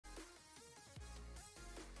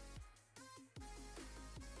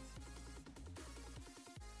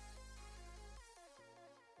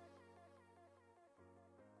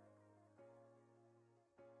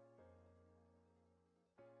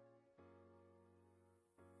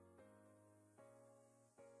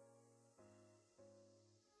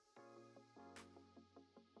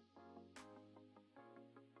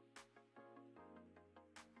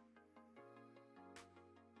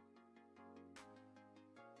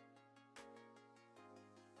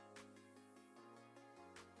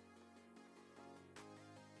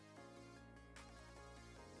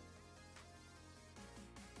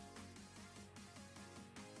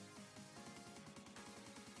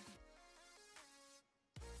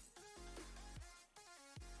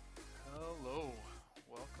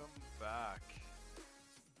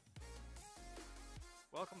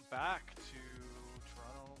Welcome back to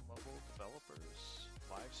Toronto Mobile Developers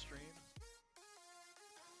live stream.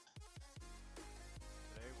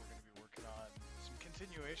 Today we're going to be working on some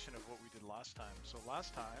continuation of what we did last time. So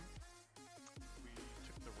last time we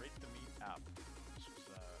took the RateTheMeet app. This was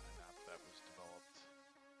an app that was developed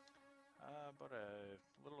about a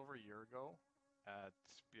little over a year ago at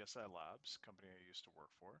BSI Labs, company I used to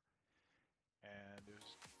work for. And it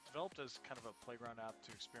was developed as kind of a playground app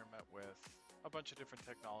to experiment with a bunch of different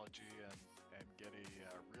technology and get a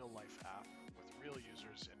real-life app with real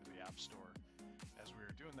users into the App Store. As we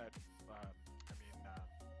were doing that,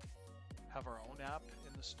 have our own app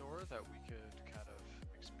in the store that we could kind of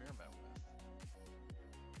experiment with.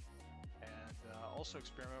 And also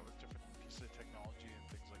experiment with different pieces of technology and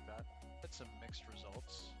things like that. Had some mixed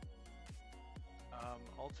results.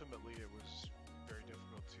 Ultimately, it was very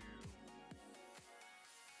difficult to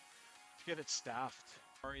get it staffed.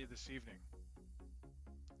 How are you this evening?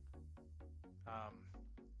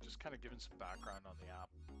 Just kind of giving some background on the app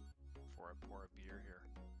before I pour a beer here.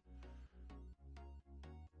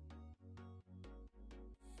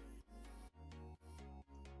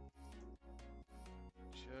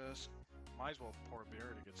 Just might as well pour a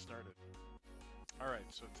beer to get started. All right,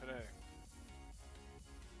 so today,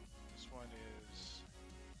 this one is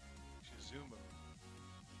Shizumu.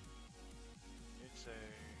 It's a,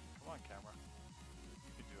 come on camera,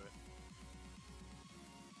 you can do it.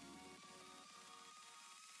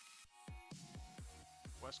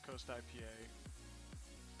 West Coast IPA,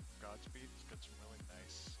 Godspeed. It's got some really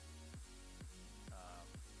nice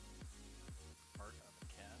art on the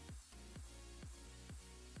can.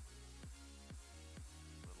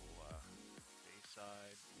 Little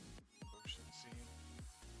bayside ocean scene.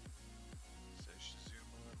 It says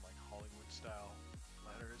Shizumu in like Hollywood style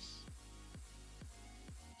letters.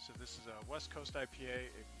 So this is a West Coast IPA.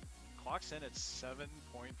 It clocks in at 7.4%.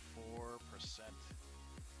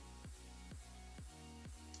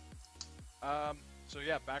 So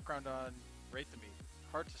yeah, background on RateTheMeet.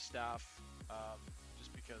 Hard to staff,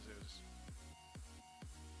 just because it was,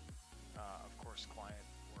 of course, client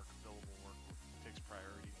work, billable work takes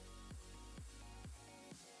priority.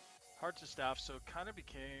 Hard to staff, so it kind of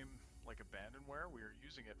became like abandonware. We were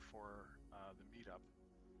using it for the Meetup,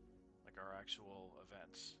 like our actual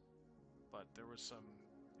events. But there was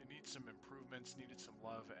it needed some improvements, needed some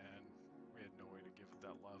love, and we had no way to give it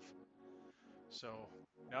that love. So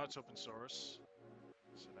now it's open source.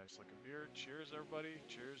 It's a nice looking beer. Cheers, everybody.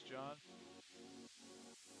 Cheers, John.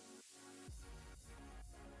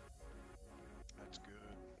 That's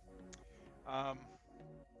good.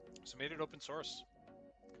 So made it open source.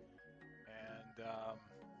 And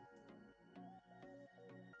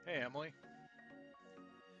hey, Emily.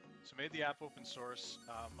 So made the app open source.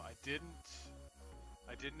 I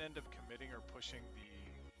didn't end up committing or pushing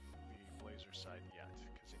the Blazor side yet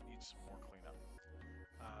because it needs some more cleanup.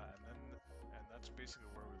 And that's basically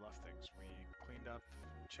where we left things. We cleaned up,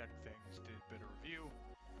 checked things, did a bit of review,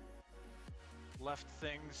 left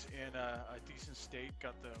things in a decent state,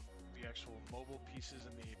 got the actual mobile pieces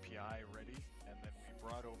and the API ready, and then we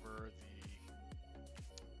brought over the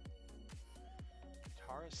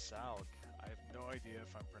Tarasalg. I have no idea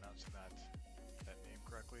if I'm pronouncing that name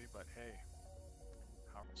correctly, but hey.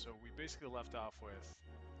 So we basically left off with,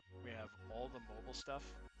 we have all the mobile stuff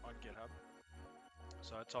on GitHub.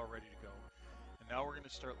 So that's all ready to go. And now we're going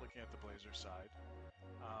to start looking at the Blazor side.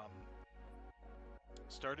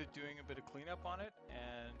 Started doing a bit of cleanup on it,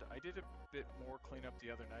 and I did a bit more cleanup the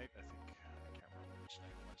other night. I can't remember which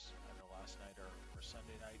night it was. I know last night or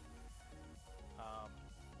Sunday night.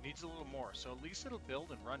 Needs a little more. So at least it'll build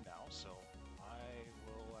and run now. So I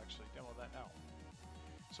will actually demo that now.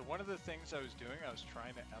 So one of the things I was doing, I was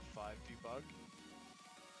trying to F5 debug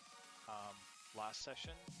last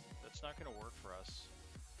session. That's not going to work for us.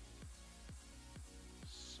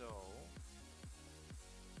 So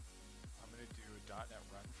I'm going to do a .NET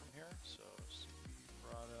run from here. So cp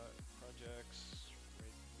projects,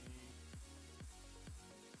 RateTheMeet,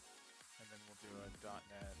 and then we'll do a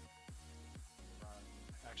 .NET run.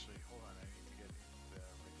 Actually, hold on, I need to get into the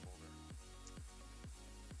right folder.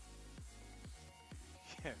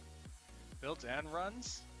 Yeah. Builds and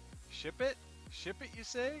runs? Ship it? Ship it, you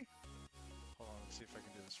say? Hold on, let's see if I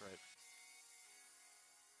can do this right.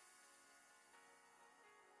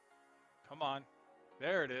 Come on.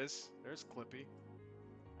 There it is. There's Clippy.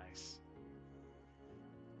 Nice.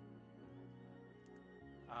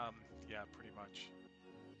 Yeah, pretty much.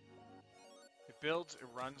 It builds, it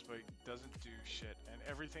runs, but it doesn't do shit. And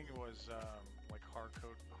everything was like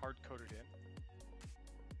hard-coded in.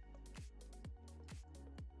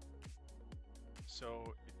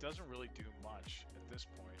 So it doesn't really do much at this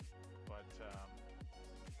point, but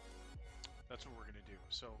that's what we're going to do.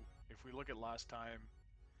 So if we look at last time,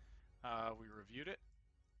 we reviewed it.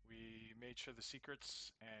 We made sure the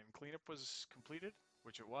secrets and cleanup was completed,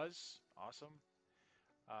 which it was. Awesome.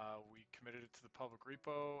 We committed it to the public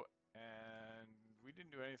repo, and we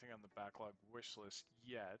didn't do anything on the backlog wish list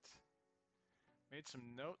yet. Made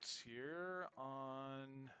some notes here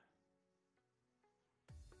on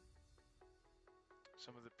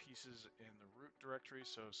some of the pieces in the root directory.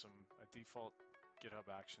 So a default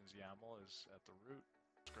GitHub Actions YAML is at the root.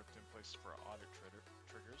 Script in place for audit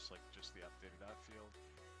triggers, like just the updated app field.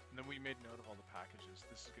 And then we made note of all the packages.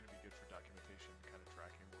 This is going to be good for documentation, kind of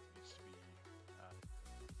tracking what needs to be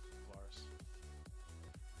Lars.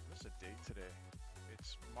 What's the date today?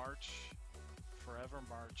 It's March, forever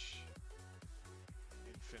March,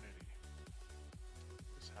 infinity.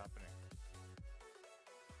 What's happening?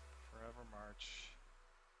 Forever March,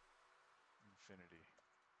 infinity.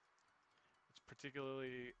 It's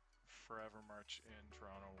particularly forever March in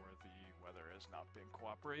Toronto where the weather has not been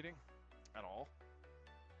cooperating at all.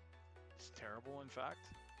 It's terrible, in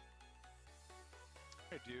fact.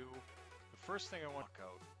 The first thing I want to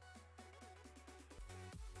out.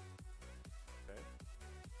 Okay.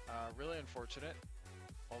 Really unfortunate.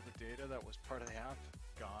 All the data that was part of the app,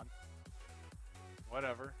 gone.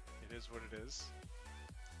 Whatever, it is what it is.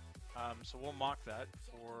 So we'll mock that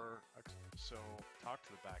for, so talk to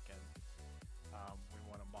the backend. We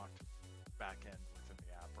want a mocked backend within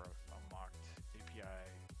the app, or a mocked API.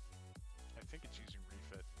 I think it's using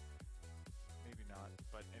refit. Maybe not,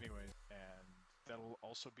 but anyway, and that'll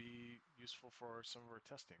also be useful for some of our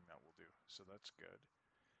testing that we'll do. So that's good.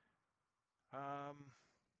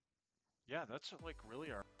 Yeah, that's like really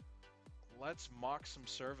our. Let's mock some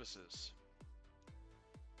services.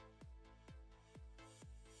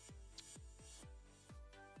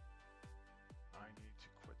 I need to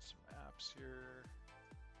quit some apps here.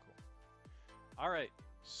 Cool. All right,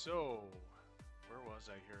 so where was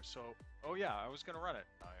I here? So, oh yeah, I was gonna run it.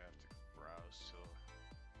 I have to browse to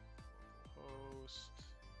host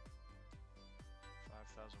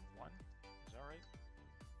 5001. Is that right?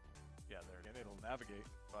 Yeah, there again, it'll navigate,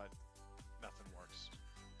 but nothing works.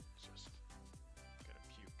 It's just gonna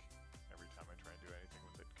puke every time I try and do anything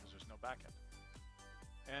with it because there's no backend.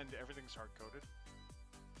 And everything's hard-coded.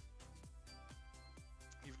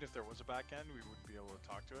 Even if there was a backend, we wouldn't be able to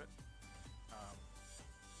talk to it.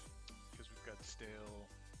 Because we've got stale,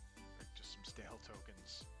 like just some stale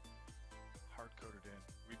tokens hard-coded in.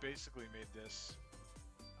 We basically made this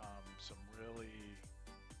some really,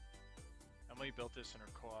 Emily built this in her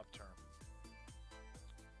co-op term,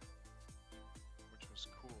 which was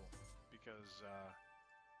cool because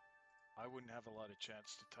I wouldn't have a lot of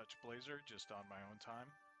chance to touch Blazor just on my own time.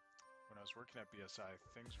 When I was working at BSI,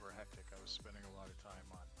 things were hectic. I was spending a lot of time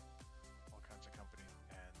on all kinds of company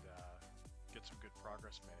and get some good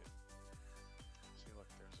progress made. See, look,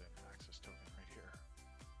 there's an access token right here.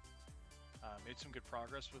 Made some good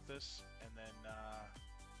progress with this, and then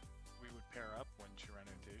we would pair up when she ran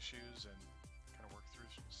into issues and kind of work through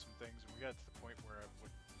some things. And we got to the point where I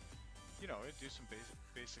would, you know, it'd do some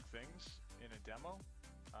basic things in a demo.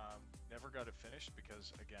 Never got it finished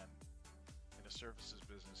because, again, in a services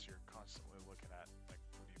business, you're constantly looking at, like,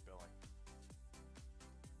 what are you billing?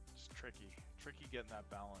 It's tricky getting that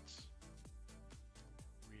balance.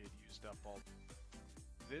 We had used up all.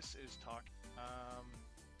 This is talk.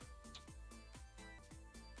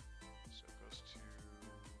 So it goes to,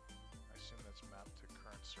 I assume that's mapped to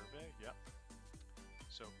current survey. Yep.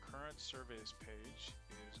 So current surveys page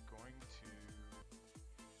is going to,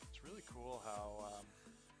 it's really cool how,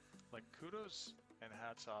 like, kudos and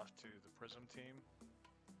hats off to the Prism team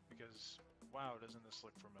because, wow, doesn't this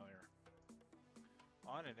look familiar?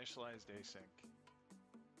 On initialized async.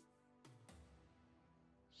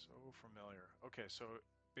 So familiar. Okay, so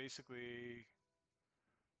basically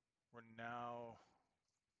we're now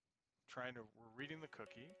we're reading the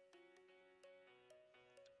cookie,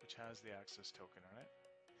 which has the access token on it.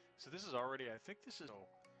 So this is already, I think this is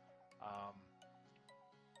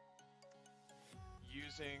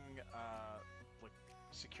using like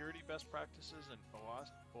security best practices and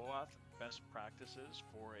OAuth best practices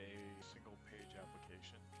for a single page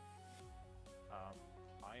application.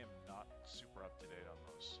 I am not super up to date on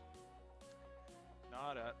those.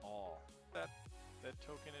 Not at all. That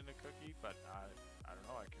token in a cookie, but I don't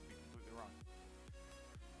know, I could be completely wrong.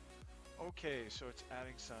 Okay, so it's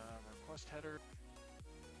adding some request header,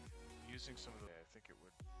 using some of the, I think it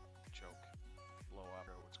would choke, blow up,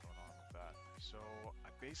 or what's going on with that. So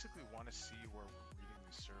I basically want to see where we're reading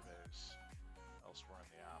these surveys elsewhere in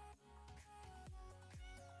the app.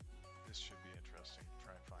 This should be interesting.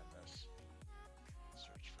 Try and find this.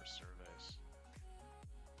 Search for surveys.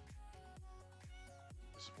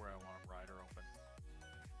 This is where I want Rider open.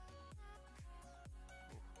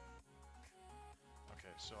 Ooh.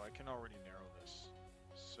 Okay, so I can already narrow this.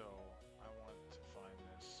 So I want to find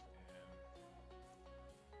this in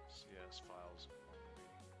CS files only.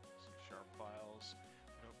 C# files.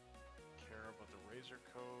 I don't care about the Razor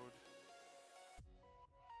code.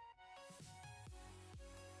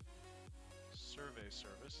 Survey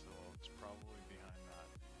service, though it's probably behind that,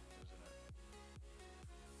 isn't it?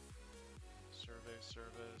 Survey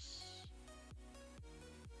service.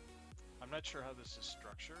 I'm not sure how this is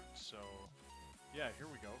structured, so yeah, here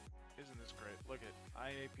we go. Isn't this great? Look at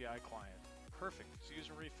IAPI client. Perfect. It's use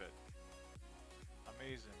and refit.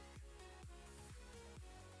 Amazing.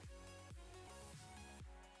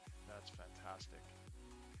 That's fantastic.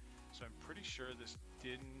 So I'm pretty sure this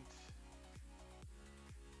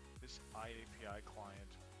IAPI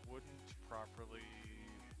client wouldn't have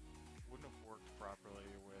worked properly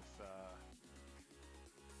with,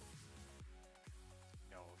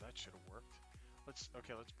 no, that should have worked. Let's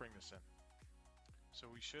bring this in. So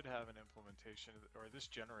we should have an implementation, or this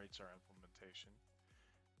generates our implementation.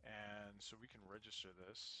 And so we can register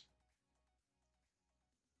this.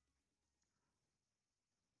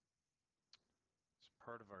 It's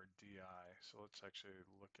part of our DI. So let's actually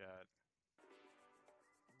look at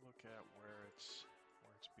where it's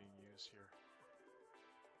being used here.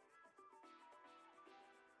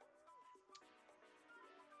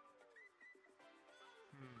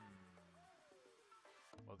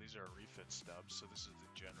 Well, these are refit stubs, so this is the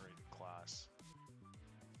generated class.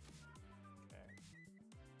 Okay.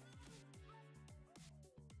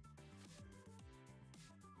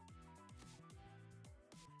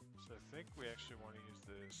 So I think we actually want to use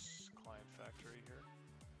this client factory here.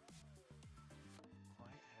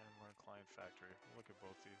 Client handler, client factory. We'll look at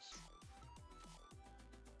both these.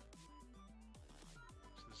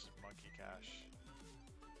 So this is monkey cache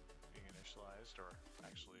being initialized, or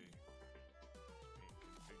actually being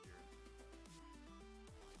configured.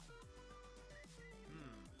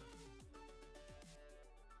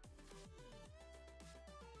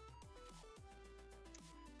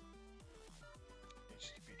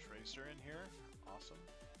 HTTP tracer in here. Awesome.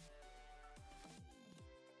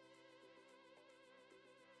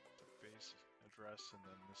 The base address, and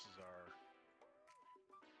then this is our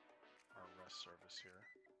REST service here.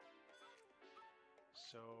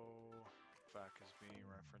 So FAQ is being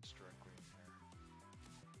referenced directly in there.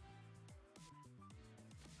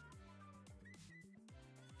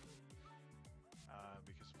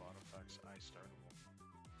 Because of autofac's iStartable.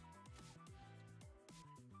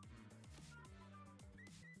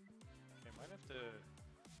 Okay, might have to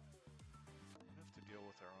deal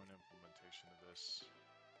with our own implementation of this,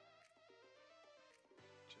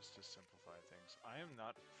 just to simplify things. I am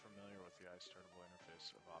not familiar with the iStartable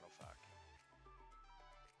interface of autofac.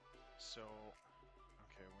 So,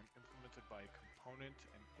 okay, when implemented by a component,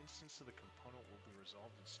 an instance of the component will be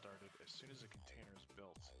resolved and started as soon as a container is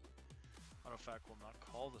built. Autofac will not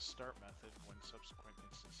call the start method when subsequent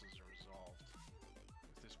instances are resolved.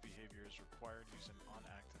 If this behavior is required, use an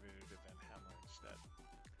unactivated event handler instead.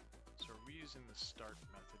 So are we using the start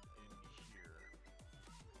method in here?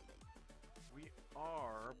 We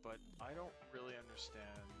are, but I don't really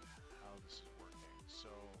understand how this is working. So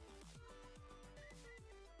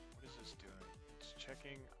what is this doing? It's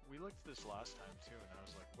checking. We looked at this last time too, and I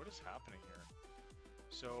was like, what is happening here?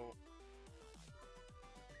 So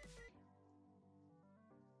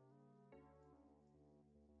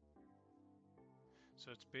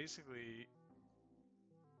it's basically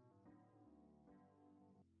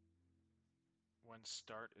when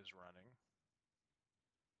start is running.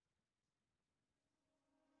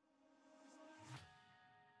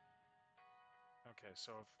 Okay,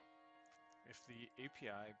 so if the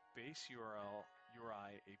API base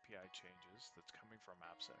URI API changes, that's coming from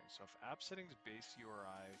app settings. So if app settings base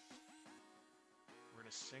URI, we're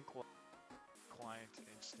going to sync client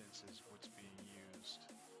instance is what's being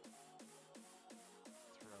used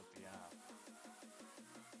throughout the app.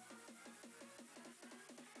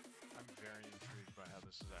 I'm very intrigued by how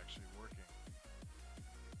this is actually working.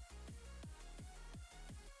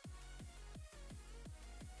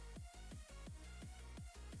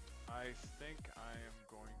 I think I am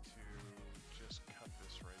going to just cut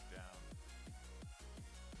this right down.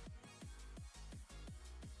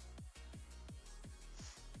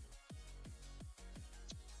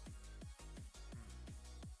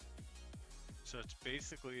 So it's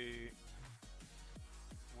basically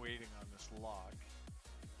waiting on this lock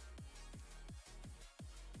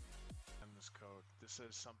and this code. this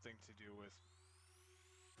as something to do with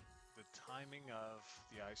the timing of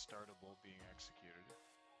the iStartable being executed,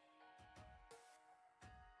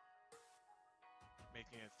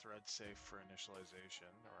 making it thread safe for initialization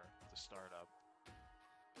or the startup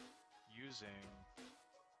using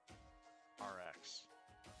RX.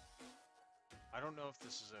 I don't know if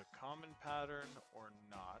this is a common pattern or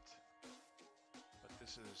not, but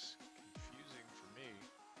this is confusing for me.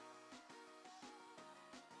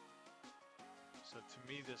 So to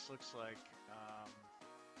me, this looks like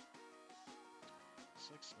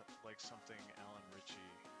something Alan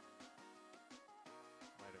Ritchie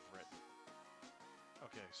might have written.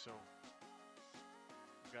 Okay, so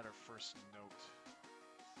we've got our first note.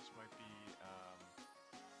 This might be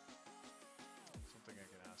something I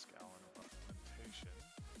can ask Alan about implementation.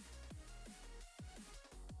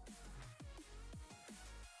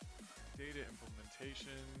 Data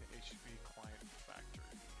implementation, HTTP client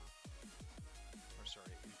factory. Or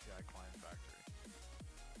sorry, API client factory.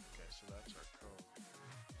 Okay, so that's our code.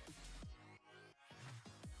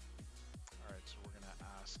 Alright, so we're gonna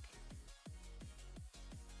ask,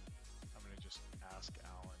 I'm gonna just ask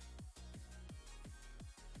Alan.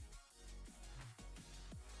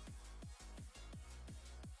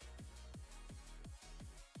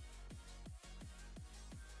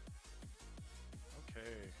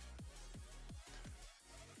 Okay.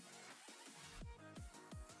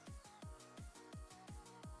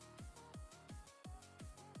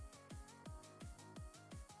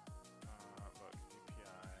 About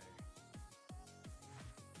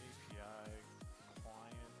API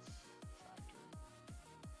client factory.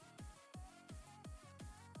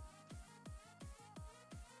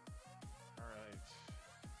 All right.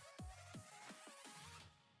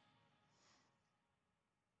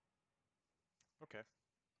 Okay.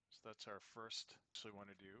 So that's our first. Actually, want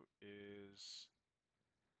to do is,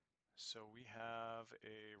 so we have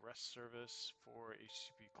a REST service for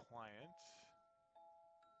HTTP client,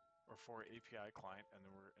 or for API client, and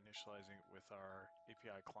then we're initializing it with our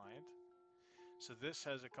API client. So this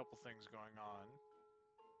has a couple things going on.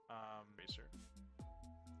 Racer.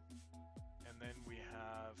 And then we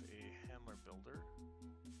have a handler builder.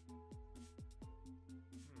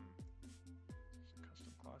 It's a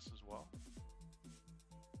custom class as well.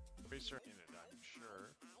 Racer in it, I'm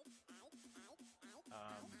sure.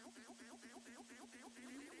 A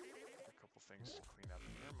couple things to clean up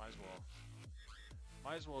in here. Might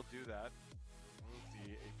as well do that. Remove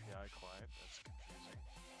the API client. That's confusing.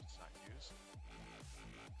 It's not used.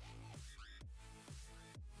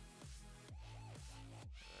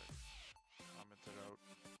 Commented out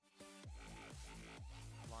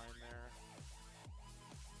line there.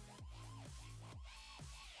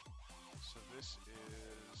 So this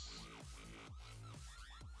is,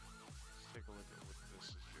 let's take a look at what this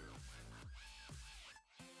is doing.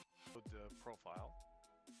 Load the profile.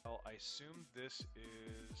 Well, I assume this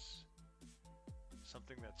is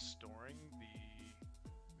something that's storing the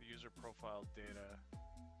user profile data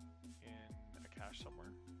in a cache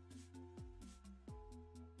somewhere.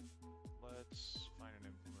 Let's find an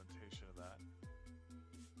implementation of that.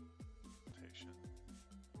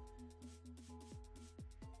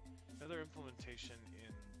 Another implementation in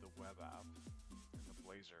the web app, in the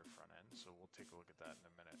Blazor front end, so we'll take a look at that in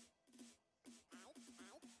a minute.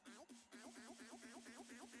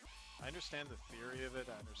 I understand the theory of it,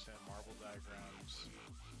 I understand marble diagrams.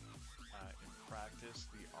 In practice,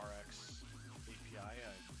 the RX API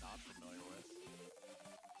I'm not familiar with.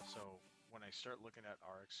 So when I start looking at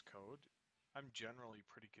RX code, I'm generally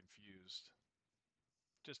pretty confused,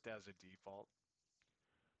 just as a default,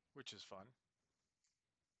 which is fun.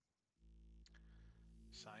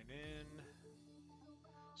 Sign in.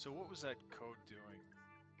 So what was that code doing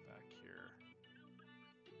back here?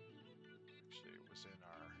 Actually, it was in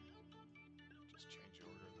our, just change the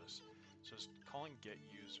order of this. So it's calling get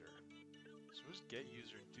user. So what does get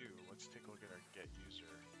user do? Let's take a look at our get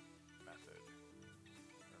user method.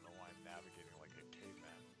 I don't know why I'm navigating like a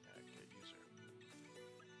caveman. Get user.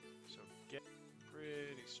 So get,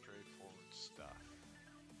 pretty straightforward stuff.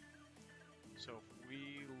 So if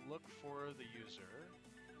we look for the user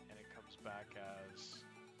and it comes back as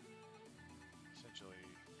essentially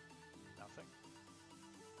nothing.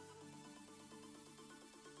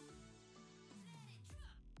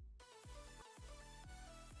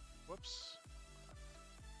 Whoops.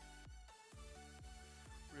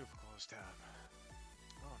 Real close tab.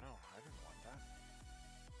 Oh no, I didn't want that.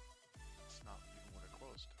 It's not even when it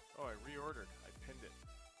closed. Oh, I reordered. I pinned it.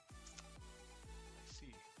 I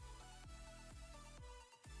see.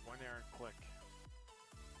 One errant click.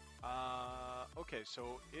 Okay,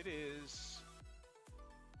 so it is.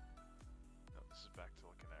 No, this is back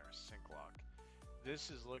sync lock. This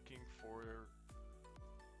is looking for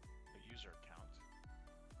a user account.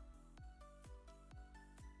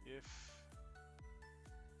 If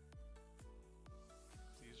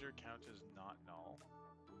the user account is not null,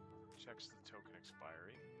 checks the token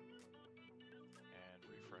expiry and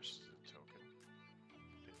refreshes the token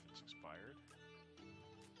if it's expired.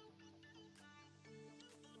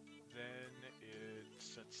 Then it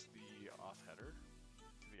sets the auth header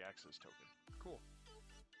to the access token. Cool.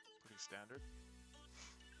 Pretty standard.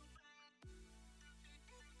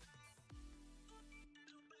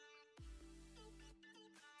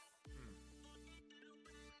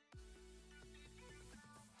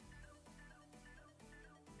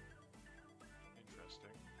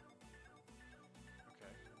 Interesting.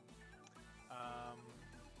 Okay.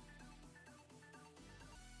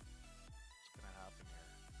 What's gonna happen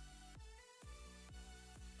here?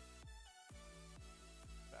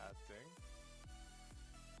 Bad thing.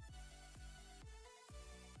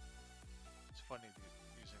 It's funny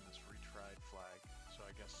using this retried flag. So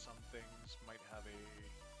I guess some things might have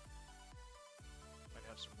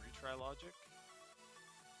some retry logic.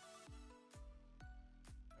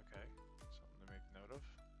 Okay, something to make note of.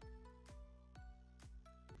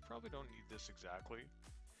 We probably don't need this exactly.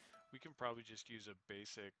 We can probably just use a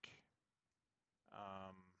basic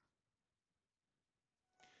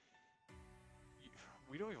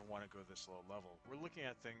we don't even want to go this low level. We're looking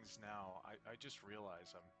at things now. I just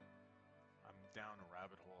realized I'm down a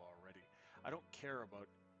rabbit hole already. I don't care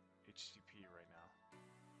about HTTP right now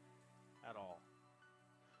at all.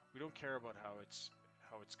 We don't care about how it's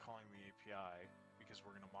calling the API because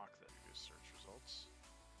we're going to mock that. Do search results.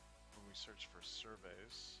 When we search for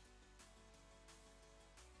surveys,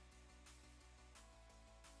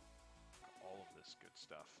 all of this good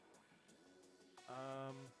stuff.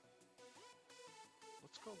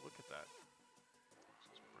 Let's go look at that. Let's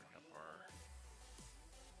just bring up our,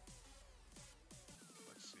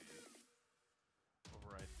 let's see,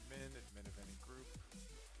 override admin of any group.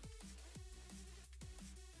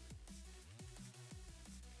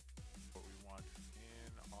 What we want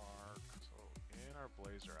in our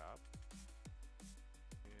Blazor app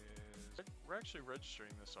is, we're actually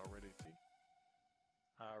registering this already.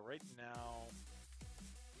 Right now,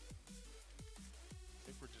 I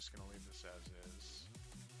think we're just going to leave this as is.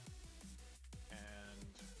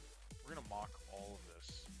 And we're going to mock all of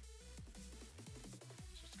this.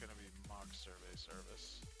 It's just going to be mock survey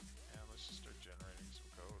service. And let's just start generating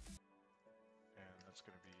some code. And that's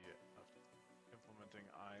going to be implementing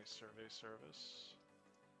iSurvey service.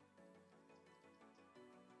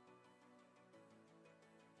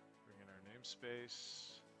 Bring in our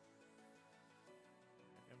namespace.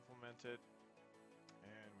 Implement it.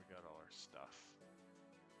 And we got all our stuff.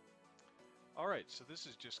 Alright, so this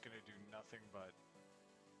is just going to do nothing but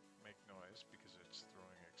make noise because it's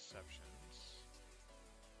throwing exceptions.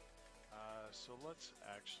 So let's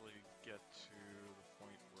actually get to the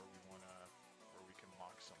point where we can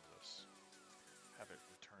mock some of this. Have it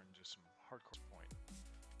return just some hardcore point.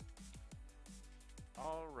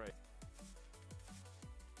 Alright.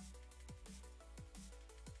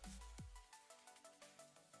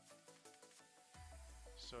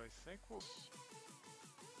 So I think we'll...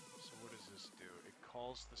 So what does this do? It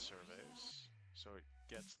calls the surveys, so it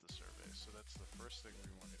gets the surveys. So that's the first thing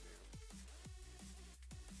we want to do.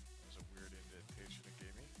 There's a weird indentation it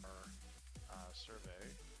gave me. Our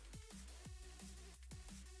survey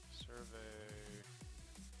service.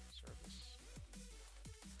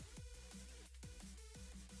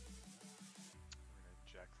 We're going to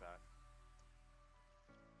inject that.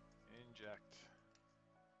 Inject.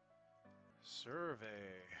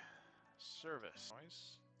 Survey service.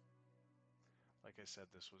 Noise. Like I said,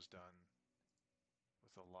 this was done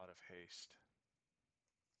with a lot of haste.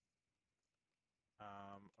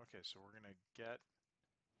 Okay, so we're gonna get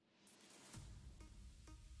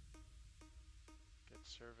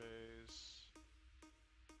surveys,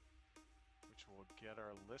 which will get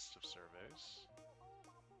our list of surveys.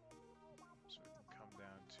 So we can come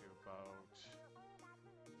down to about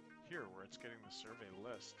here, where it's getting the survey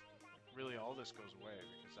list. Really, all this goes away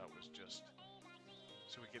because that was just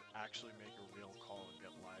so we could actually make a real call and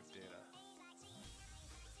get live data.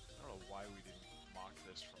 I don't know why we didn't mock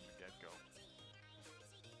this from the get-go.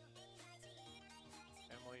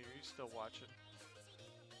 Emily, are you still watching?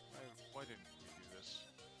 Why didn't we do this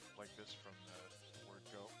like this from the word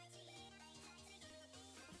go?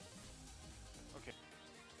 Okay.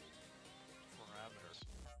 Parameters.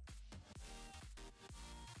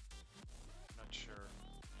 Not sure.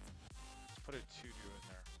 Let's put a to-do in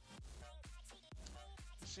there.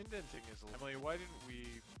 This indenting is... Emily, why didn't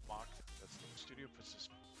we mock... That's the studio puts this...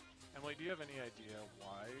 Emily, do you have any idea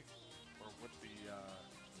why or what the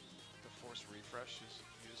force refresh is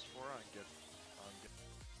used for on Git?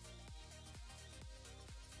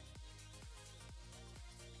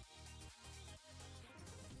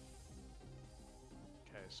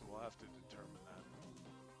 Okay, so we'll have to determine that.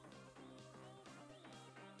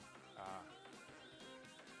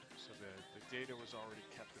 So the data was already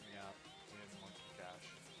kept in the app in Monkey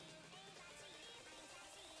Cache.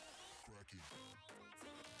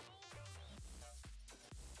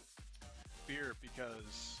 Beer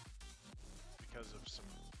because of some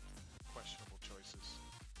questionable choices.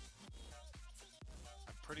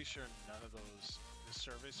 I'm pretty sure none of those, the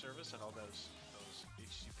survey service and all those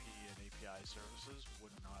HTTP and API services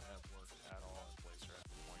would not have worked at all in Blazor at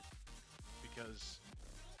the point, because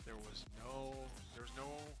there was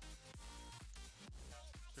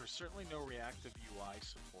certainly no reactive UI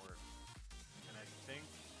support, and I don't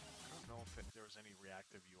know if there was any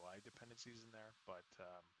reactive UI dependencies in there, but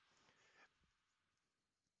there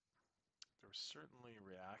was certainly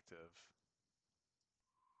reactive.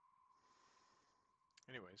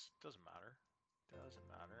 Anyways, doesn't matter.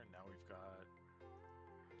 And now we've got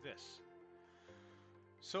this.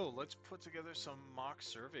 So let's put together some mock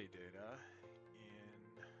survey data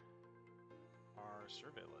in our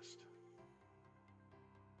survey list.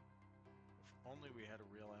 If only we had a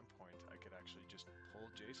real endpoint I could actually just pull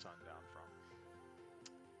JSON down from.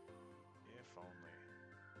 If only.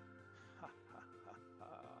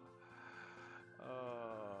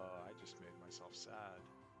 Oh, I just made myself sad.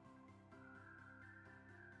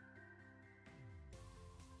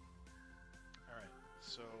 Alright,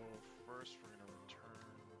 so first we're going to return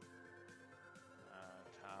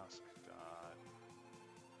task dot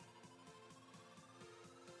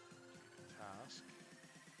task.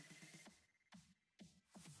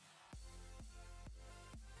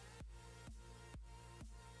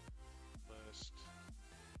 List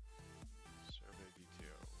survey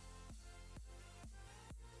DTO.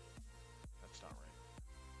 That's not right. I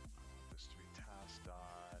want this to be task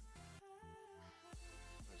dot,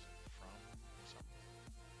 what is it, from result.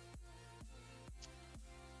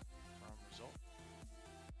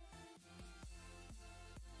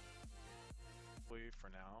 For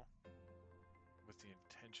now, with the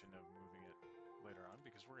intention of moving it later on,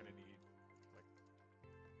 because we're going to need like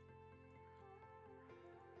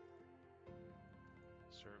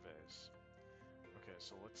surveys. Okay,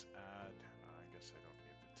 so let's add, I guess I don't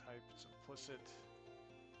need the type, it's implicit.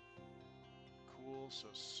 Cool, so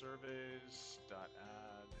surveys dot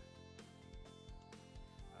add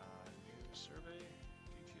new survey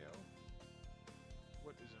DTO.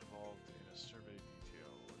 What is involved in a survey DTO?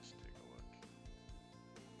 Let's take a look.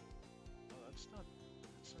 Oh, that's not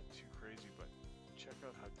too crazy, but check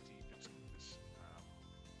out how deep this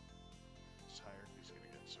hierarchy is going to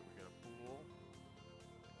get. So we got a bool,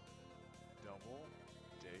 double,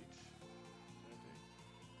 date,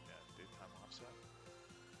 date time offset,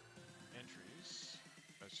 entries.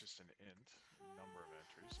 That's just an int, number of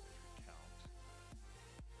entries, entry count,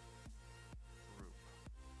 group,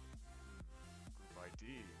 group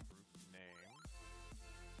ID, group name,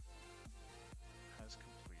 has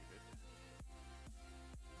completed,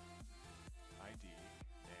 ID,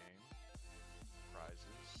 name,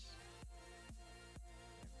 prizes,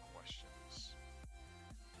 and questions.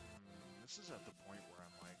 This is at the point where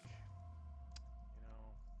I'm like, you know,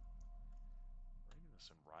 writing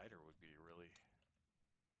this in Rider would be really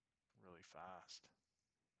fast.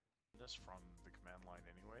 This from the command line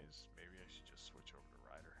anyways, maybe I should just switch over to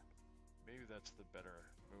Rider. Maybe that's the better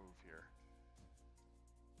move here.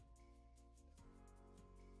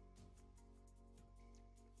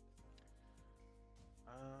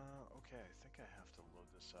 Okay, I think I have to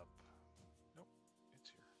load this up. Nope,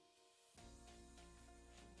 it's here.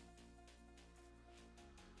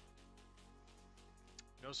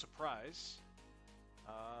 No surprise.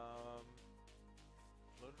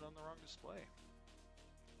 Loaded on the wrong display. I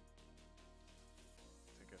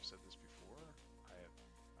think I've said this before.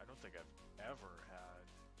 I don't think I've ever had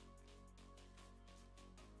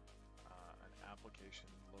an application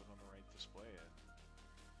load on the right display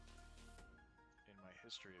in my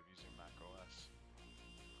history of using Mac OS,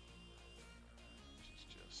 which is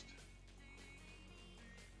just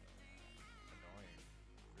annoying,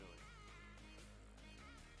 really.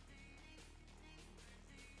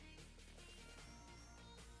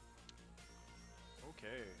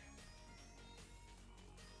 Okay.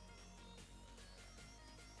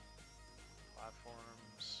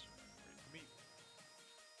 Platforms, RateTheMeet.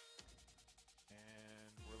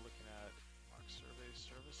 And we're looking at mock survey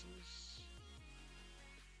services.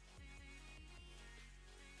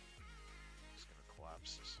 Just going to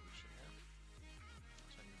collapse the solution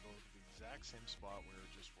exact same spot we were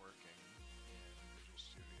just working in Visual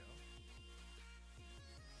Studio.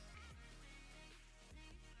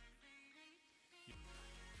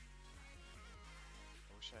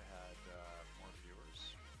 I wish I had more viewers.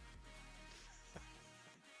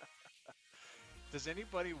 Does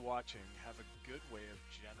anybody watching have a good way of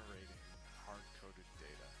generating hard-coded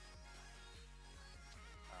data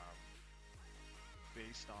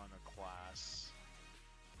based on a class,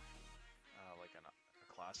 like a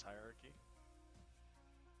class hierarchy?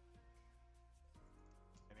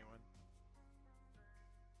 Anyone?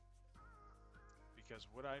 Because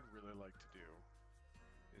what I'd really like to do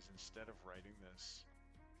is, instead of writing this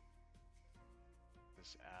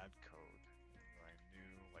add code, I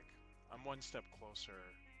knew, like, I'm one step closer,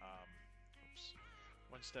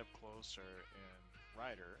 one step closer in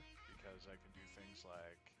Writer, because I can do things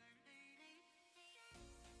like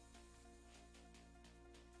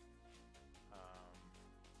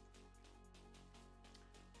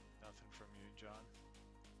nothing from you, John.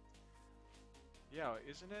 Yeah,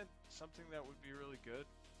 isn't it something that would be really good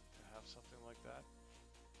to have something like that?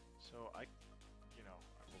 So I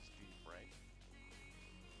was deep, right?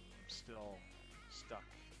 I'm still stuck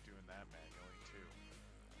doing that manually too.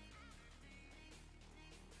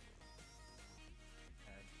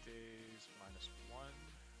 Add days -1.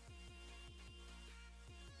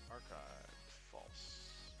 Archive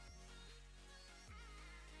false.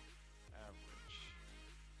 Average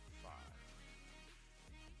 5.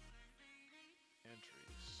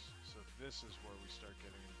 Entries. So this is where we start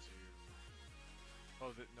getting into.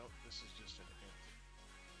 Oh, no, this is just an int.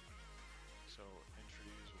 So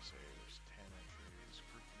entries, we'll say there's 10 entries.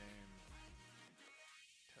 Group name,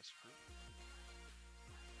 test group.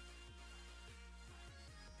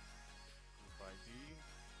 Group ID,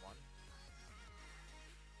 1.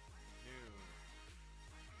 New.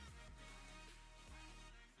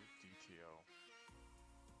 Group DTO.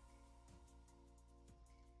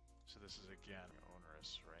 So this is again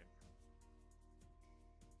onerous, right?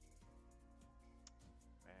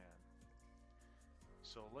 Man.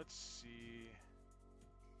 So let's see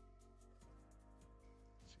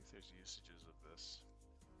if there's usages of this.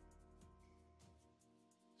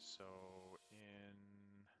 So in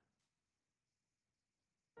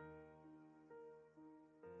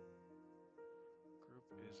group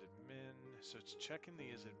isAdmin, so it's checking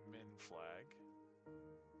the isAdmin flag.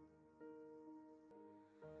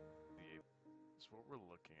 Is what we're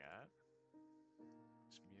looking at.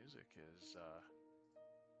 This music is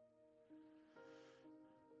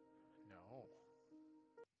no.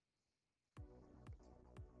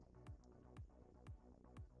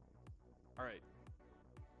 All right.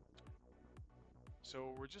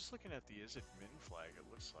 So we're just looking at the isAdmin flag, it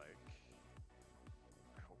looks like.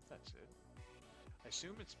 I hope that's it. I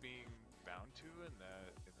assume it's being bound to in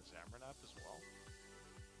the Xamarin app as well.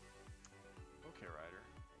 Okay, Ryder,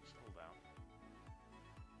 settle down.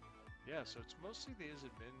 Yeah, so it's mostly the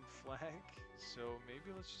isAdmin flag, so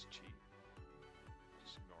maybe let's just cheat.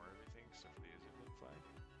 Just ignore everything except for the isAdmin flag.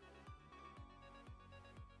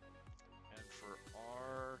 And for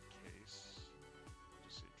our case,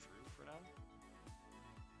 just say true for now.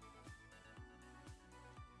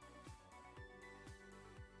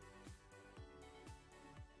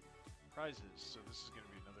 Prizes, so this is going to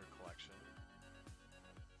be another collection.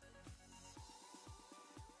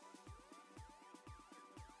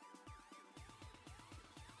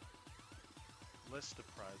 List of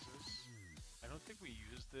prizes. I don't think we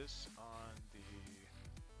use this on the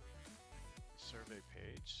survey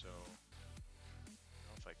page, so I don't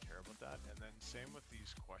know if I care about that. And then same with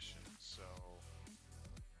these questions, so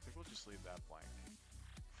I think we'll just leave that blank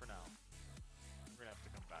for now. We're gonna have to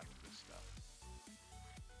come back to this stuff.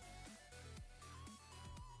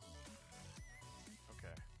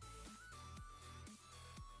 Okay.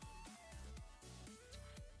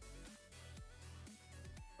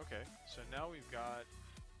 Okay, so now we've got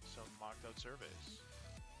some mocked out surveys.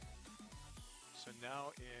 So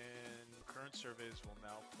now in current surveys, we'll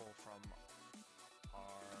now pull from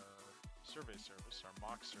our survey service, our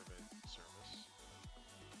mock survey service.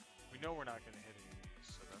 We know we're not going to hit any of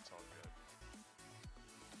these, so that's all good.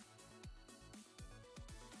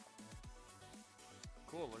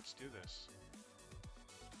 Cool, let's do this.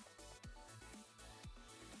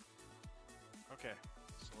 Okay,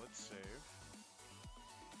 so let's save.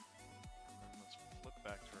 Flip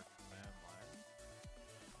back to our command line.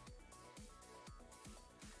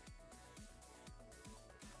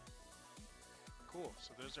 Cool,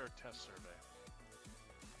 so there's our test survey.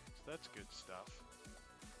 So that's good stuff.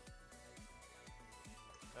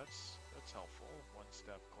 That's helpful. One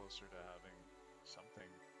step closer to having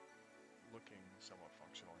something looking somewhat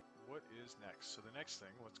functional. What is next? So the next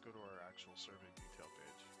thing, let's go to our actual survey detail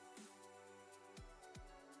page.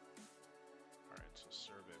 All right, so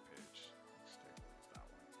survey page. Let's take a look at that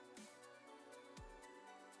one.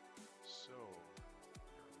 So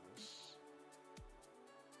this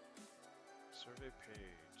survey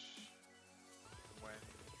page, when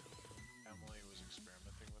Emily was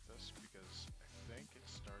experimenting with this, because I think we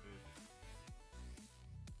started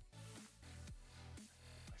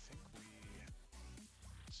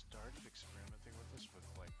experimenting with this with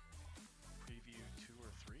like preview 2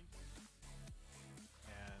 or 3,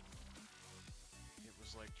 and it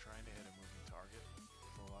was like trying to hit a moving target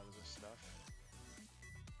for a lot of this stuff,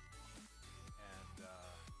 and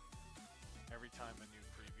every time a new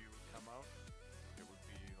preview would come out, it would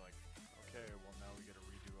be like, okay, well now we gotta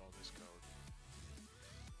redo all this code.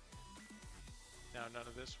 Now none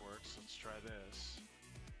of this works, let's try this.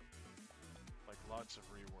 Like lots of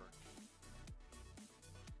rework.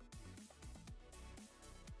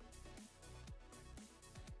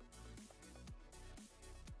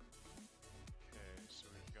 Okay, so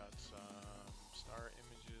we've got some star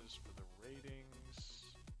images for the ratings.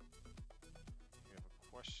 We have a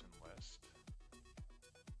question list.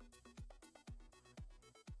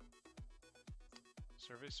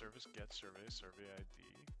 Survey service, get survey, survey ID.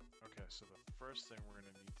 Okay, so the first thing we're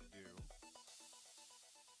going to need to do,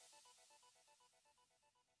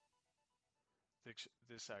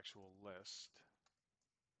 this actual list,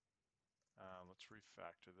 let's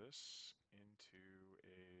refactor this into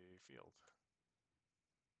a field.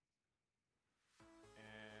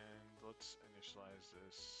 And let's initialize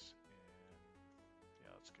this in,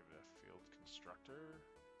 yeah, let's give it a field constructor,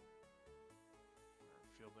 or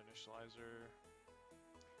field initializer.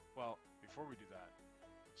 Well, before we do that,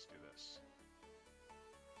 let's do this.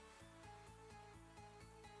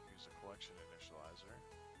 Use a collection initializer.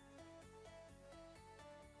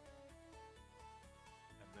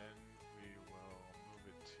 And then we will move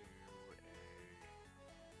it to a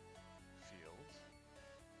field.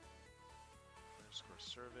 Underscore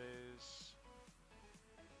surveys.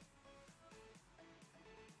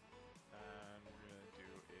 And we're going to do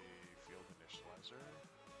a field initializer.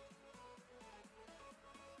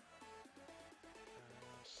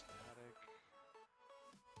 Static.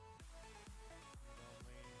 Read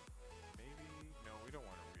only. Maybe. No, we don't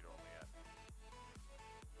want to read only yet.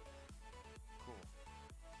 Cool.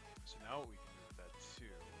 So now what we can do with that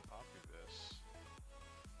too, copy this,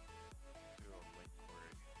 do a link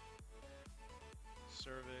query.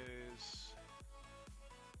 Surveys,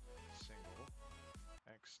 single,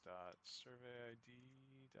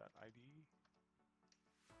 x.surveyid.id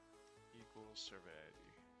equals survey ID.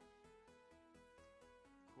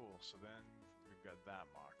 Cool, so then we've got that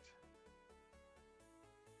mocked.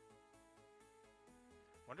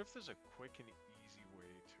 Wonder if there's a quick and easy way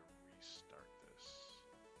to restart this.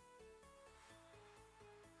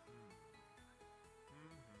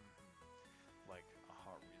 Like a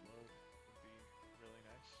hot reload would be really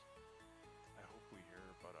nice. I hope we hear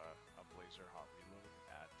about a Blazor hot reload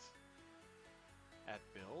at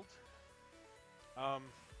build.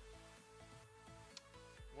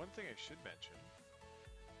 One thing I should mention,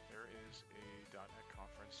 there is a .NET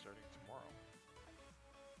conference starting tomorrow.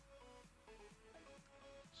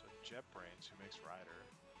 So JetBrains, who makes Rider,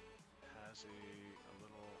 has a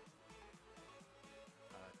little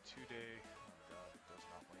 2-day, oh god, it does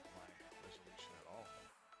not like my resolution at all.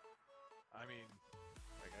 I mean,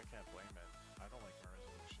 like, I can't blame it. I don't like my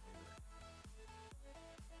resolution either.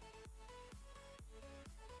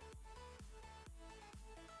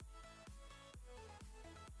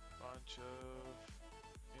 Bunch of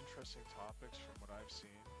interesting topics from what I've seen.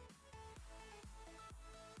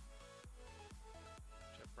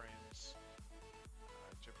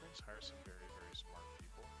 JetBrains hires some very, very smart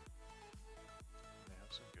people. And they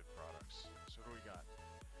have some good products. So what do we got?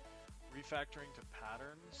 Refactoring to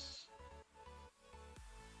patterns.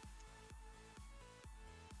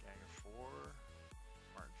 Gang of 4.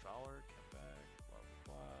 Martin Fowler, Quebec, blah,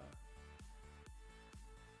 blah, blah.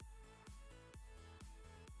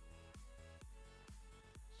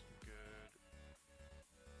 Some good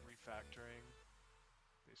refactoring.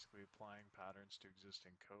 Basically applying patterns to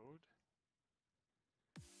existing code.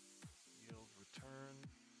 Yield return,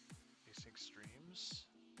 async streams.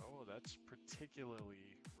 Oh, that's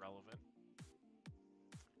particularly relevant.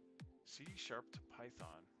 C# to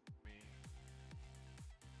Python.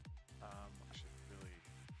 I should really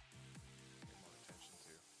pay more attention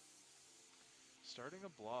to. Starting a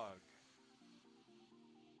blog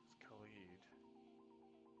with Khalid.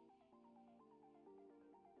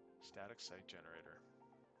 Static site generator.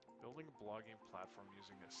 Building a blogging platform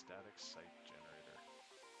using a static site generator.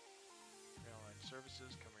 Online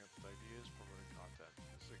services, coming up with ideas, promoting content.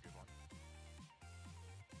 This is a good one.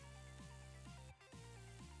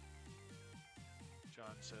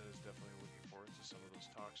 John says, definitely looking forward to some of those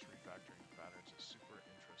talks. Refactoring patterns is super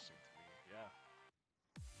interesting to me. Yeah,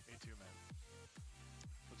 me too, man.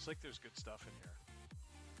 Looks like there's good stuff in here.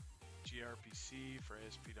 gRPC for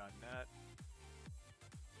ASP.NET.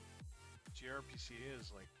 gRPC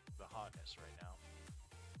is like the hotness right now.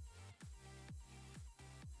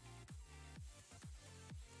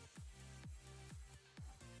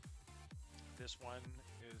 This one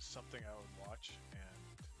is something I would watch, and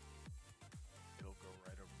it'll go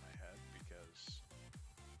right over my head because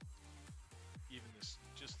even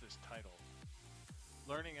just this title,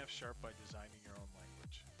 learning F# by designing your own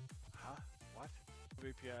language. Huh? What?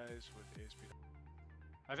 APIs with ASP. I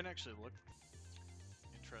haven't actually looked.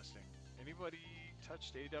 Interesting. Anybody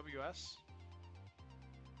touched AWS?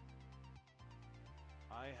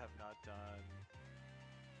 I have not done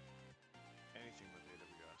anything with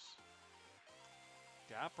AWS.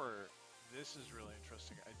 Dapper, this is really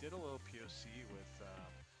interesting. I did a little POC with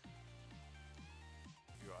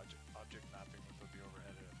object mapping with the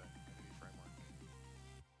overhead Affinity framework.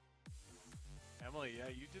 Emily, yeah,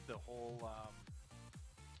 you did the whole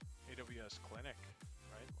AWS clinic,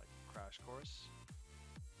 right? Like crash course.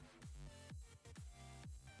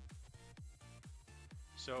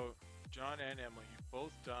 So John and Emily, you've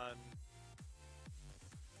both done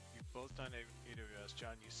AWS.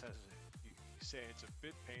 John, you say it's a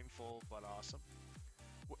bit painful but awesome.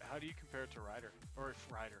 How do you compare it to Rider? Or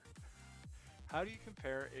Rider? How do you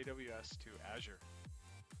compare AWS to Azure?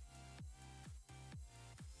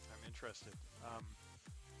 I'm interested. I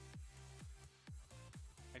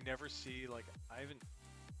never see, like, I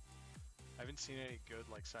haven't seen any good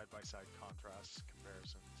like side-by-side contrast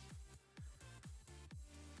comparisons.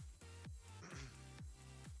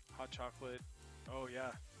 Hot chocolate. Oh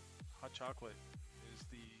yeah, hot chocolate is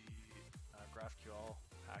the GraphQL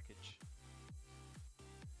package.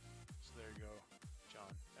 So there you go,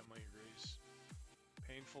 John. Emily agrees.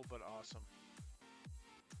 Painful but awesome.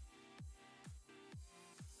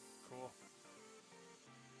 Cool.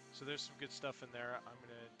 So there's some good stuff in there. I'm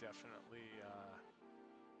gonna definitely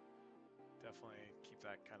keep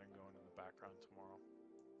that kind of going in the background tomorrow,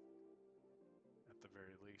 at the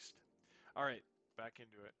very least. All right, back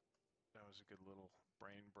into it. That was a good little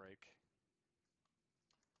brain break.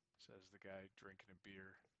 Says the guy drinking a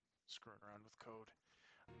beer, screwing around with code.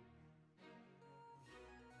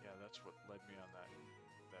 Yeah, that's what led me on that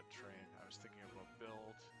train. I was thinking about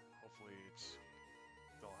build. Hopefully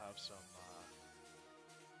they'll have some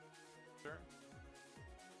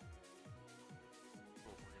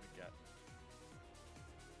what we're gonna get.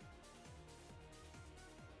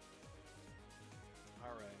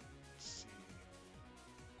 All right, let's see.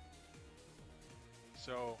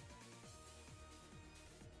 So,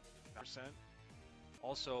 %.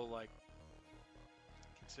 Also, like,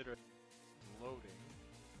 consider loading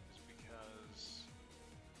is because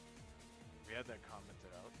we had that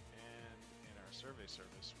commented out, and in our survey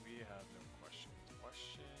service, we have no questions.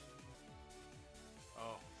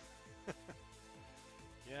 Oh.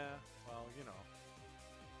 Yeah, well, you know.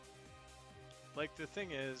 Like, the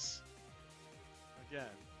thing is,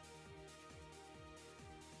 again,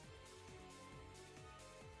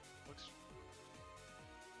 looks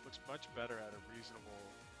much better at a reasonable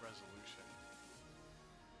resolution.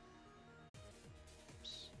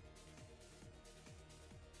 Oops.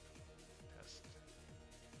 Test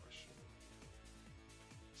question.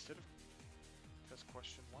 Instead of test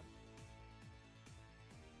question 1,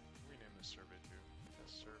 rename this survey to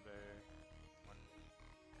test survey 1.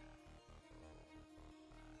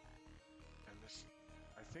 And this,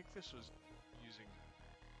 I think this was using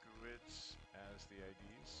GUIDs as the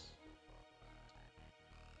IDs.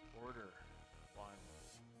 Order 1.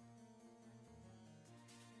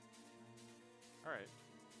 All right.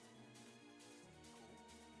 Cool.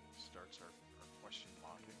 Starts our question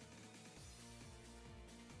mocking.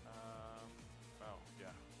 Oh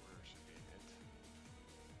yeah, order should be it.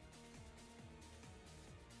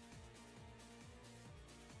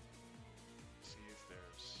 See if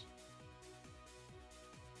there's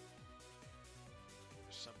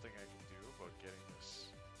something I can do about getting this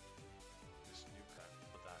new kind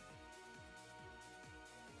of that.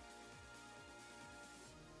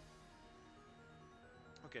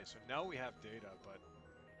 Okay, so now we have data, but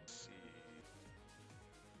let's see.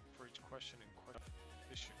 For each question in question,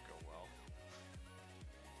 this should go well.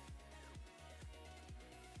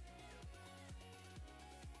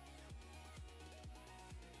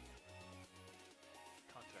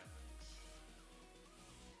 Content.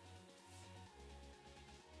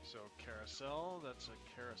 So carousel, that's a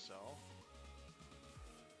carousel.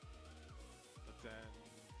 But then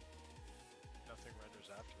nothing renders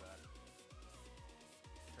after that.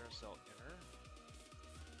 Carousel inner.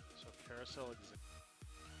 So carousel exists.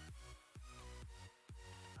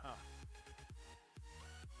 Huh.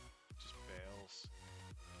 Just fails.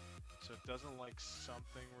 So it doesn't like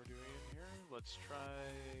something we're doing in here. Let's try.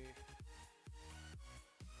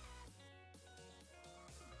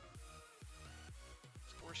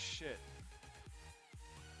 Or shit.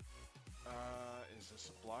 Is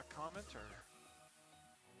this a block comment or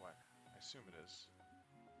what? I assume it is.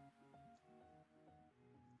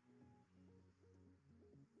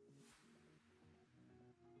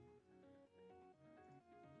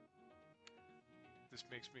 This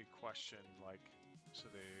makes me question, like, so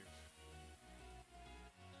there's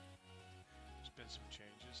been some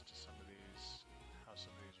changes to some of these, how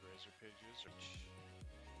some of these Razor pages are.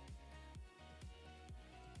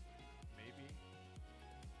 Maybe.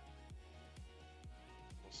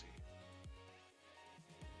 We'll see.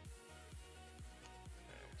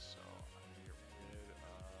 Okay, so I'm gonna get rid of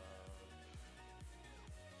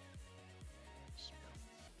Smith.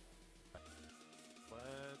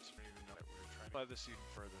 Let's don't even know that we were trying to apply this even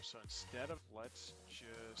further. So instead of let's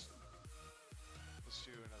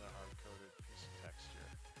do another hard-coded piece of text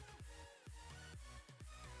here.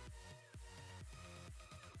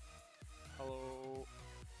 Hello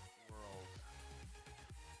world.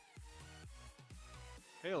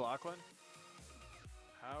 Hey Lachlan,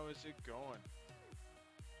 how is it going?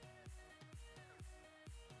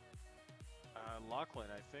 Lachlan,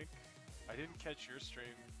 I think I didn't catch your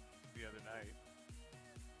stream the other night.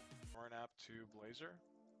 Xamarin app to Blazor.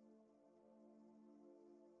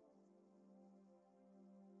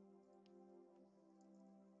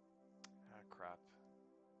 Ah, crap.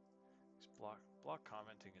 This block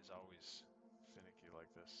commenting is always finicky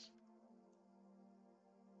like this.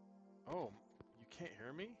 Oh, you can't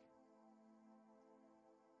hear me?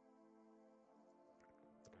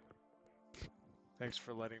 Thanks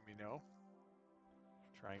for letting me know.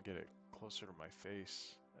 Try and get it closer to my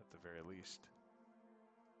face at the very least.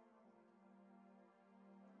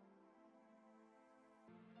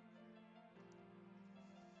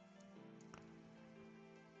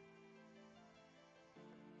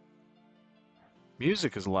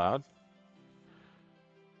 Music is loud.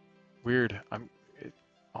 Weird.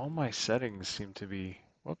 All my settings seem to be,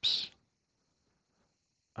 whoops,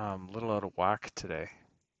 a little out of whack today.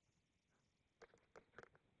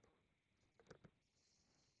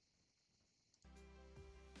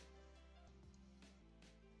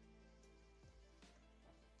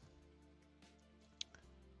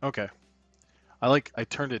 Okay. I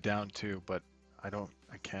turned it down too, but I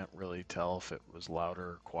can't really tell if it was louder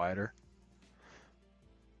or quieter.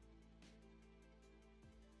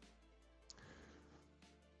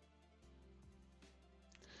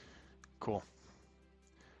 Cool.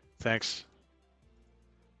 Thanks.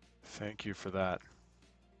 Thank you for that.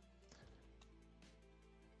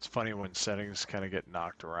 It's funny when settings kind of get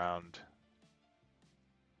knocked around,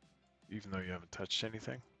 even though you haven't touched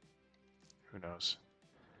anything. Who knows?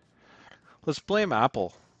 Let's blame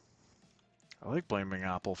Apple. I like blaming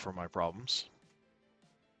Apple for my problems.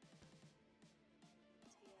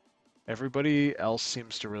 Everybody else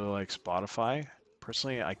seems to really like Spotify.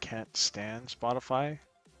 Personally, I can't stand Spotify.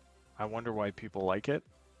 I wonder why people like it.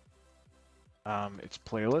 Its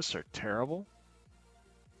playlists are terrible.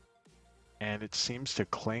 And it seems to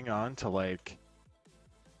cling on to like,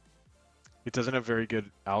 it doesn't have very good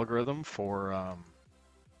algorithm for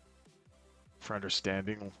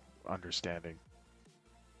understanding.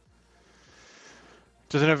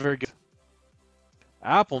 Doesn't have very good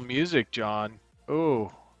Apple Music, John.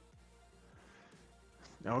 Oh.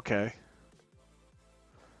 Okay.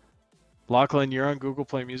 Lachlan, you're on Google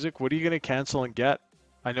Play Music. What are you going to cancel and get?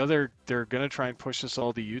 I know they're going to try and push us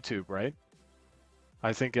all to YouTube, right?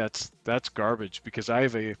 I think that's garbage because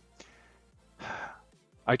I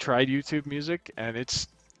tried YouTube Music and it's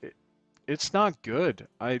not good.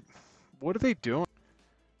 What are they doing?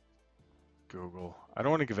 Google. I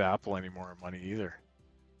don't want to give Apple any more money either.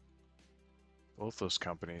 Both those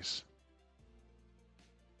companies.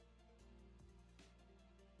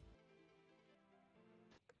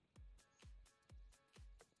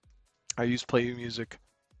 I use Play Music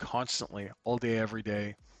constantly, all day, every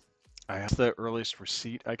day. I have the earliest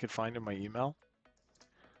receipt I could find in my email.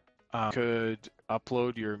 Could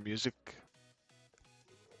upload your music.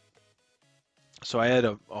 So I had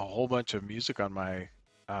a whole bunch of music on my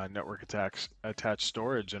network attached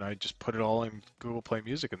storage, and I just put it all in Google Play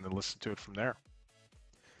Music and then listen to it from there.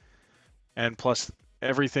 And plus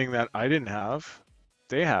everything that I didn't have,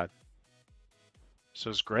 they had.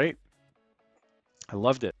 So it's great. I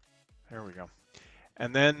loved it. There we go.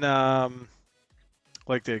 And then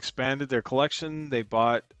like they expanded their collection. They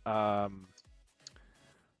bought what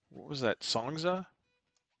was that, Songza,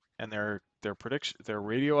 and their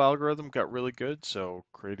radio algorithm got really good. So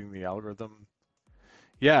creating the algorithm,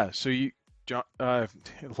 yeah. So John,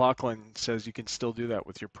 Lachlan says you can still do that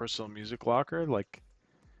with your personal music locker. Like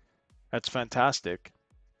that's fantastic.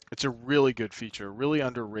 It's a really good feature, really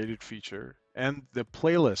underrated feature, and the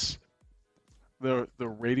playlists, the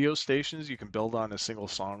radio stations you can build on a single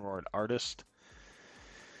song or an artist.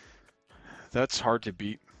 That's hard to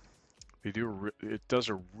beat. It does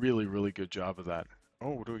a really, really good job of that. Oh,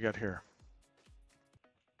 what do we got here?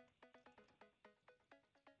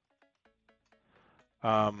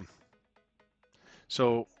 Um,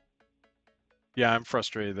 so yeah, I'm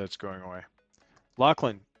frustrated that's going away.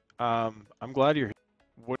 Lachlan, I'm glad you're here.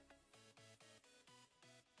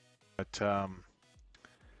 But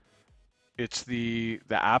it's the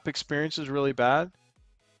app experience is really bad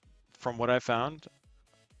from what I found.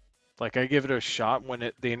 Like I gave it a shot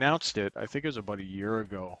when they announced it. I think it was about a year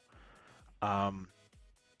ago. Um,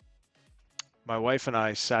 my wife and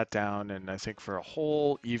I sat down, and I think for a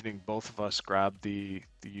whole evening, both of us grabbed the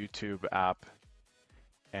YouTube app,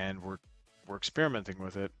 and we're experimenting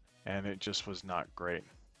with it, and it just was not great.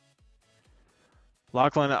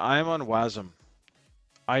 Lachlan, I'm on Wasm.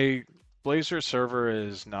 Blazor server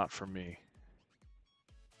is not for me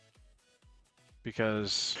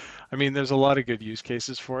because I mean there's a lot of good use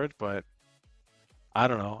cases for it, but I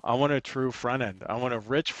don't know. I want a true front end. I want a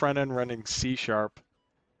rich front end running C#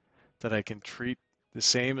 that I can treat the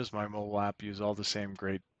same as my mobile app, use all the same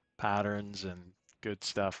great patterns and good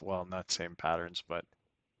stuff. Well, not same patterns, but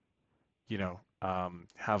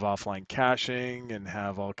have offline caching and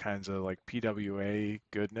have all kinds of like PWA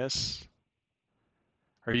goodness.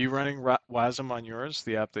 Are you running Wasm on yours,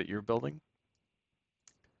 the app that you're building?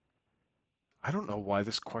 I don't know why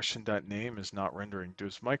this question.name is not rendering.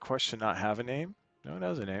 Does my question not have a name? No, it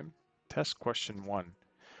has a name. Test question 1.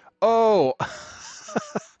 Oh,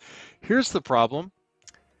 here's the problem.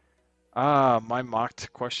 My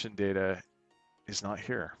mocked question data is not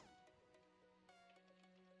here.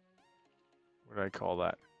 What do I call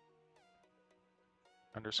that?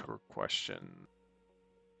 Underscore question.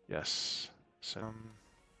 Yes. So,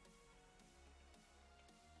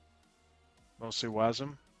 mostly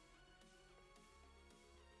Wasm.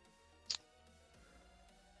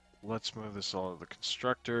 Let's move this all to the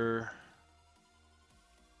constructor.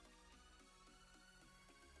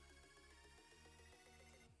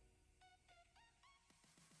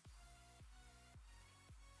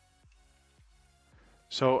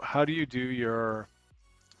 So how do you do your,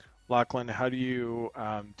 Lachlan, how do you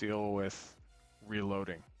deal with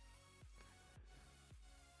reloading?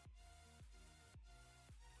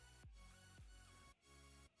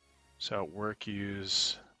 So at work,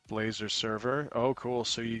 use Blazor server. Oh, cool.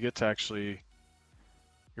 So you get to actually,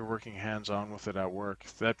 you're working hands-on with it at work.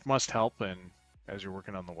 That must help as you're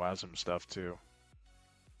working on the WASM stuff too.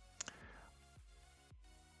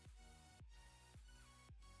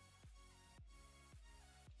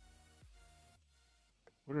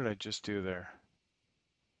 What did I just do there?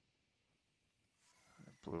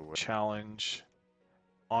 Blue challenge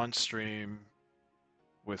on stream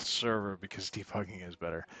with server because debugging is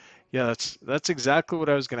better. Yeah, that's exactly what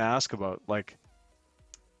I was going to ask about. Like,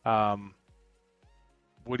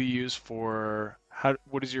 what do you use for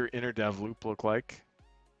what does your inner dev loop look like?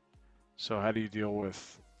 So how do you deal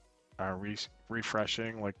with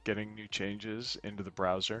refreshing, like getting new changes into the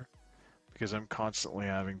browser? Because I'm constantly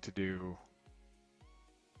having to do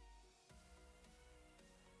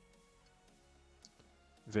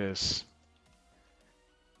this.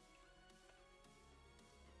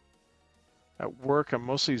 At work, I'm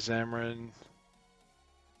mostly Xamarin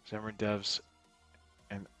devs,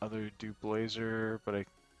 and other do Blazor, but I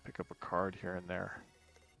pick up a card here and there.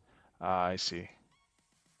 I see.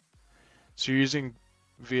 So you're using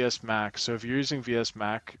VS Max. So if you're using VS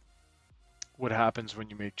Mac, what happens when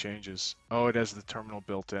you make changes? Oh, it has the terminal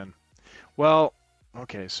built in. Well,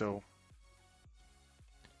 okay, so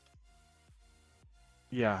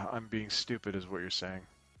yeah, I'm being stupid is what you're saying.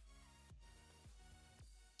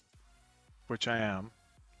 Which I am.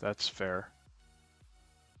 That's fair.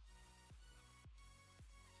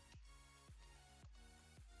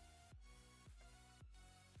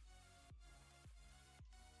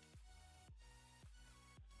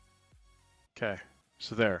 Okay,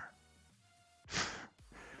 so there.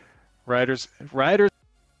 Riders.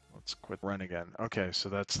 Let's quit run again. Okay, so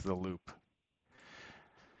that's the loop.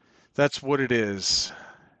 That's what it is.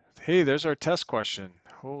 Hey, there's our test question.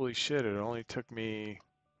 Holy shit, it only took me,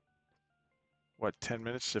 what, 10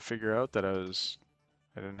 minutes to figure out that I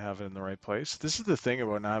didn't have it in the right place. This is the thing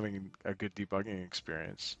about not having a good debugging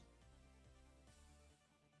experience.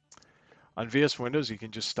 On VS Windows, you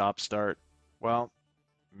can just stop start. Well,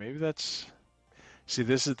 maybe that's, see,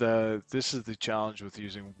 this is the challenge with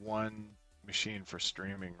using one machine for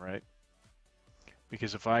streaming, right?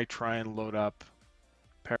 Because if I try and load up,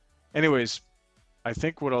 anyways, I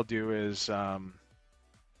think what I'll do is, I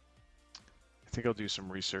think I'll do some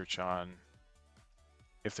research on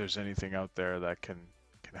if there's anything out there that can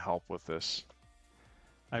help with this.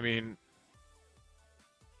 I mean,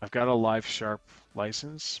 I've got a Live Sharp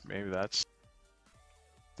license. Maybe that's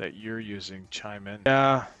that you're using. Chime in.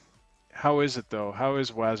 Yeah. How is it though? How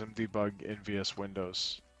is WASM debug in VS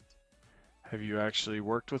Windows? Have you actually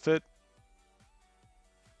worked with it?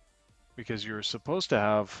 Because you were supposed to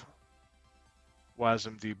have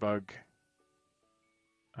WASM debug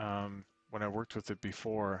when I worked with it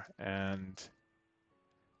before, and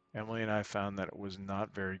Emily and I found that it was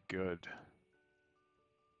not very good.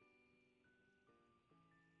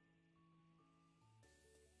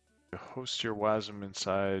 Host your WASM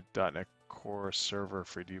inside .NET Core server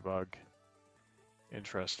for debug.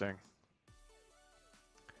 Interesting.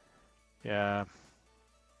 Yeah.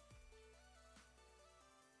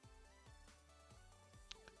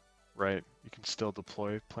 Right. You can still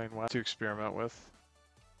deploy plain WASM to experiment with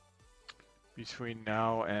between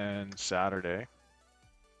now and Saturday.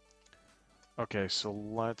 Okay, so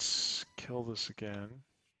let's kill this again.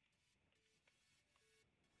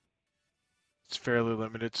 It's fairly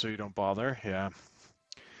limited, so you don't bother. Yeah.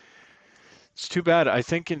 It's too bad. I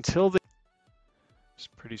think until it's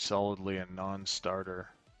pretty solidly a non-starter.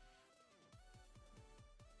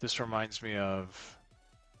 This reminds me of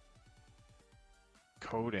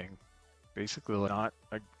coding. Basically,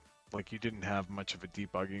 like you didn't have much of a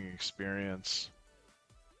debugging experience.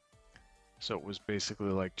 So it was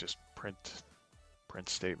basically like just print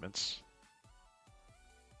statements.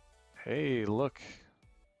 Hey, look,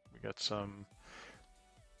 we got some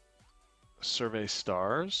survey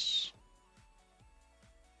stars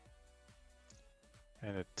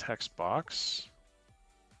and a text box.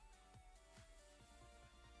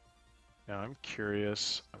 Now I'm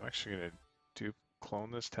curious, I'm actually going to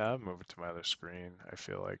clone this tab, move it to my other screen. I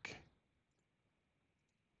feel like,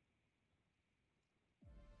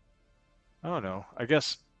 I don't know, I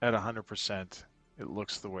guess at 100% it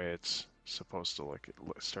looks the way it's supposed to look. It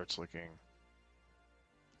starts looking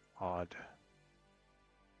odd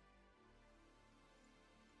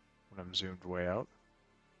when I'm zoomed way out.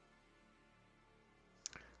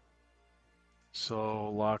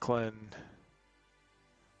 So Lachlan,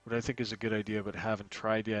 what I think is a good idea but haven't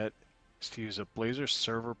tried yet is to use a Blazor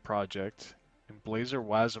server project and Blazor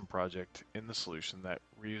WASM project in the solution that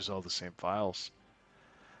reuse all the same files.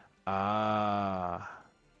 Ah.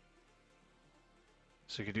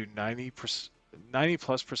 So you can do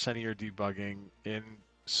 90+% of your debugging in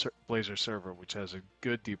Blazor server, which has a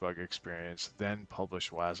good debug experience, then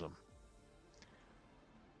publish WASM.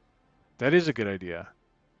 That is a good idea.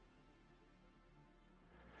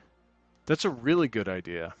 That's a really good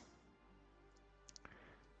idea.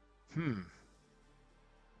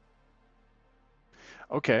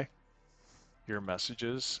 Okay. Your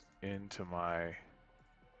messages into my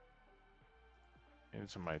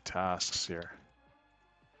tasks here.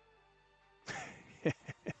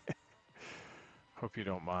 Hope you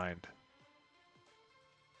don't mind.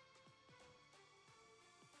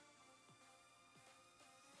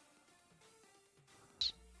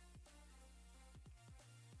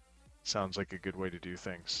 Sounds like a good way to do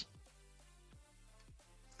things.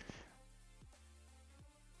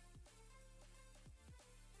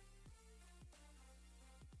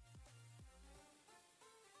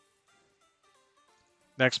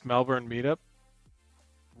 Next Melbourne Meetup,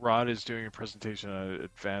 Rod is doing a presentation on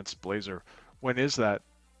advanced Blazor. When is that?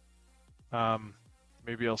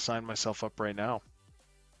 Maybe I'll sign myself up right now.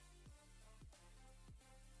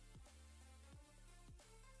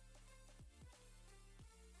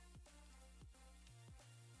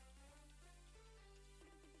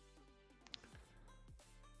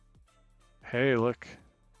 Hey, look.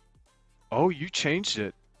 Oh, you changed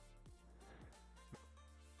it.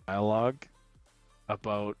 Dialogue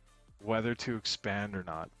about whether to expand or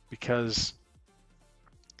not, because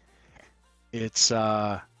it's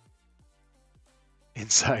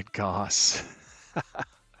inside Goss.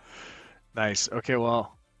 Nice. Okay,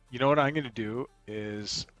 well, you know what I'm going to do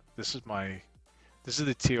is this is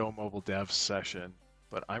the TO Mobile Dev session,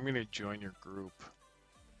 but I'm going to join your group.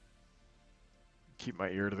 Keep my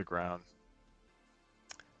ear to the ground.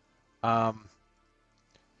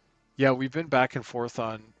 Yeah, we've been back and forth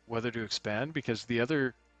on whether to expand because the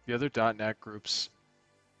other .NET groups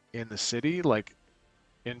in the city, like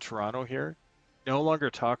in Toronto here, no longer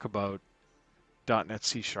talk about .NET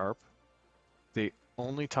C Sharp. They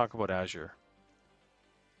only talk about Azure.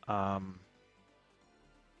 Um,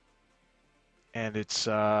 and it's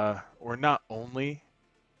or not only,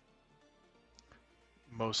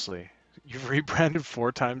 mostly. You've rebranded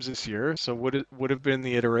 4 times this year, so what it would have been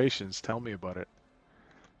the iterations? Tell me about it.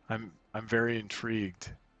 I'm very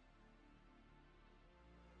intrigued.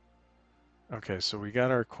 Okay, so we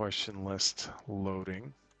got our question list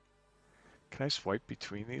loading. Can I swipe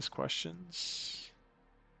between these questions?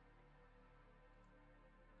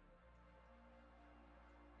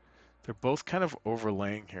 They're both kind of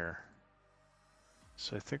overlaying here.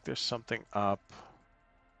 So I think there's something up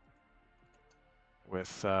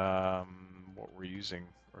with what we're using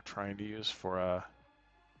or trying to use for a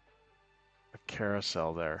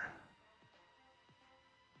carousel there.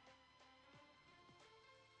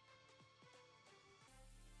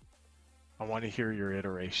 I want to hear your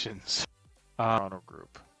iterations. Toronto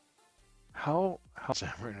group. How's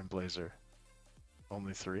Xamarin and Blazor?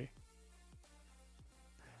 Only 3?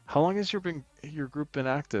 How long has your group been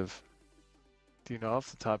active? Do you know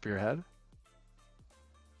off the top of your head?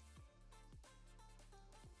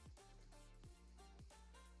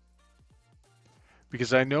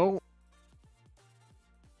 Because I know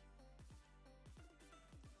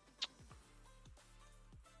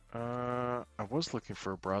I was looking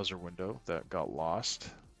for a browser window that got lost.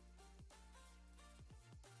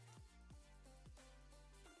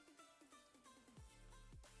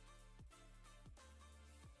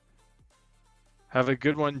 Have a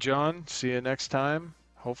good one, John. See you next time,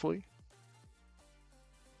 hopefully.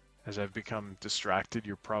 As I've become distracted,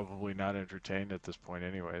 you're probably not entertained at this point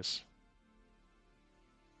anyways.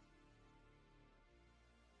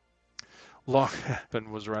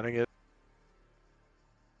 Longman was running it.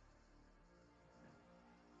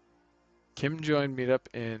 Kim joined Meetup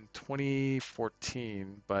in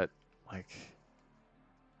 2014, but like,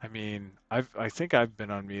 I mean, I think I've been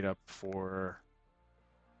on Meetup for,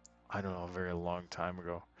 I don't know, a very long time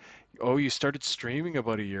ago. Oh, you started streaming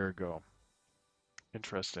about a year ago.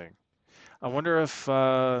 Interesting. I wonder if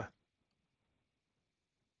Clinton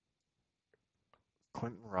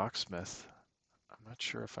Rocksmith. I'm not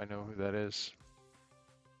sure if I know who that is.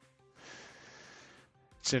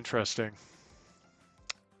 It's interesting.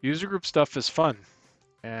 User group stuff is fun,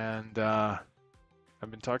 and I've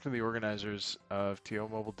been talking to the organizers of TO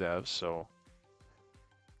Mobile Devs, so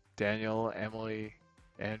Daniel, Emily,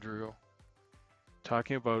 Andrew,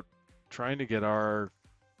 talking about trying to get our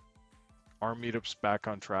meetups back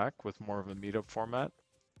on track with more of a meetup format,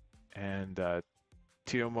 and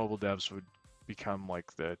TO Mobile Devs would become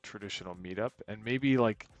like the traditional meetup, and maybe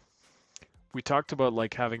like we talked about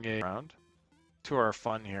like having a round to our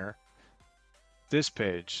fun here. This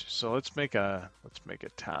page. So let's make a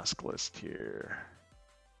task list here.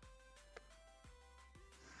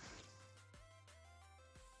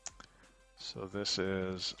 So this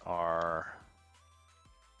is our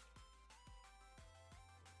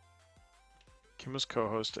Kim was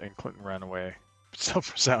co-host and Clinton ran away.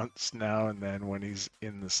 Self-presents now and then when he's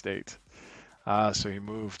in the state. So he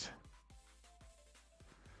moved.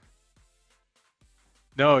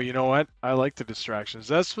 No, you know what? I like the distractions.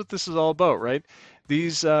 That's what this is all about, right?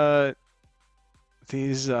 These live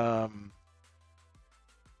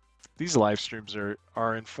streams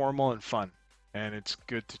are informal and fun, and it's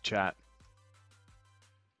good to chat.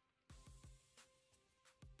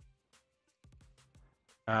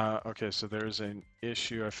 Okay, so there's an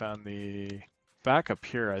issue. I found the backup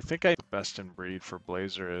here. I think the best in breed for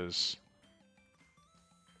Blazor is,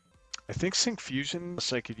 I think Sync Fusion.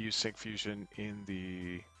 So I could use Sync Fusion in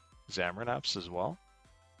the Xamarin apps as well.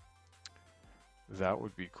 That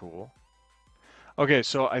would be cool. Okay,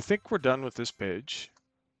 so I think we're done with this page.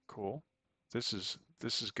 Cool. This is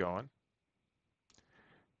going.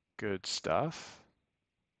 Good stuff.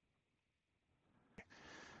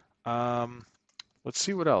 Let's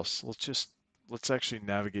see what else. Let's actually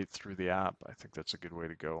navigate through the app. I think that's a good way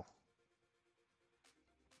to go.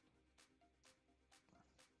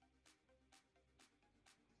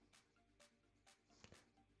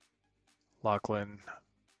 Lachlan,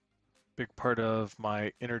 big part of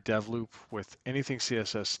my inner dev loop with anything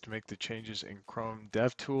CSS to make the changes in Chrome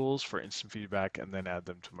Dev Tools for instant feedback and then add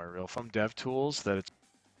them to my real Chrome Dev Tools that it's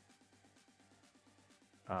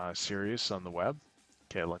serious on the web.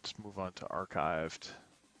 Okay, let's move on to archived.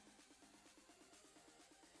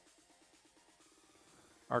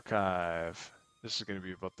 Archive. This is going to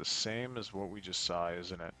be about the same as what we just saw,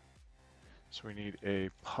 isn't it? So we need a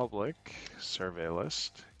public survey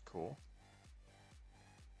list. Cool.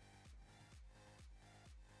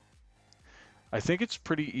 I think it's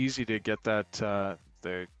pretty easy to get that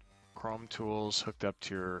the Chrome tools hooked up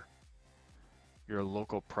to your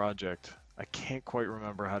local project. I can't quite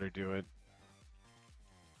remember how to do it.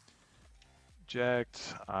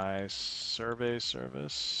 Project I survey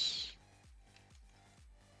service.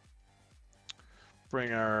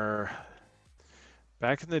 Bring our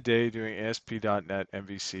back in the day doing ASP.NET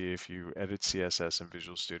MVC. If you edit CSS in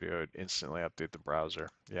Visual Studio, it instantly update the browser.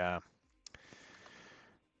 Yeah.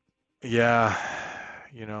 Yeah,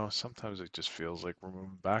 you know, sometimes it just feels like we're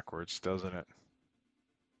moving backwards, doesn't it?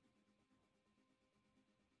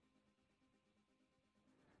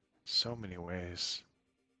 So many ways.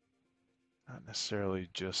 Not necessarily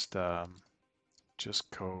just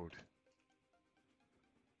code,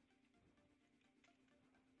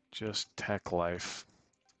 just tech life.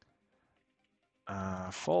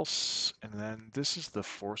 False, and then this is the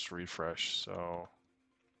force refresh, so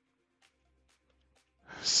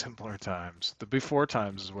simpler times. The before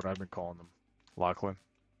times is what I've been calling them, Lachlan.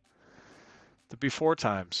 The before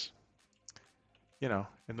times. You know,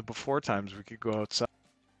 in the before times we could go outside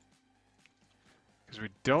because we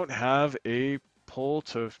don't have a pull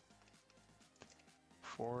to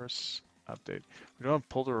force update. We don't have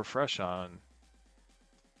pull to refresh on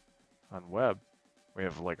web. We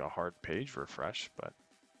have like a hard page refresh, but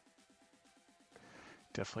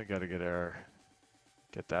definitely got to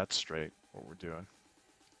get that straight, what we're doing.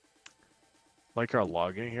 Like our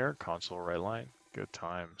logging here, console right line, good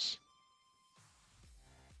times.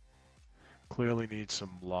 Clearly needs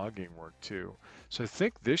some logging work too. So I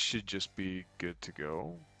think this should just be good to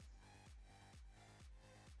go.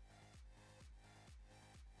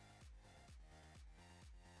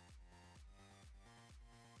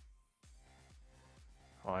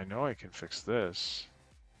 Oh, I know I can fix this.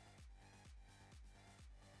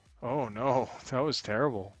 Oh no, that was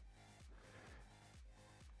terrible.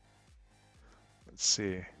 Let's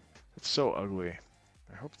see. It's so ugly.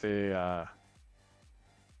 I hope they, I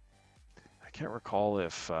can't recall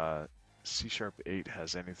if C# 8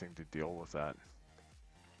 has anything to deal with that.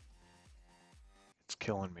 It's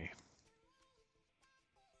killing me.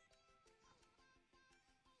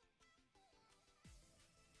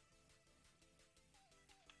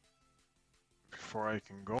 Before I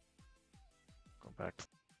can go back to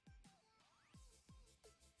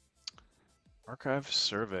archive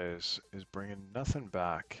surveys is bringing nothing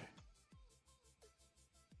back.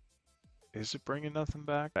 Is it bringing nothing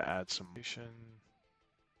back? To add some information.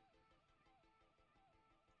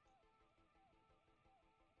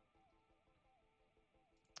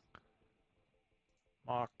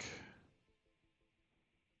 Mock.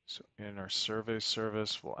 So in our survey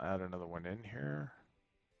service, we'll add another one in here.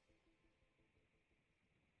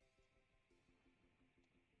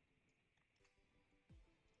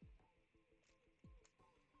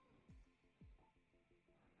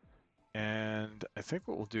 And I think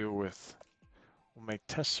what we'll do with, we'll make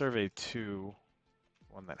test survey 2,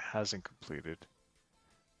 one that hasn't completed.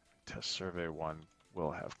 Test survey 1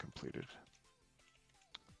 will have completed.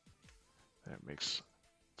 And it makes,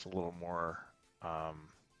 it's a little more,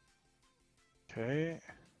 okay.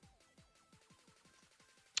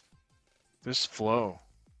 This flow,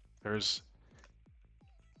 I'm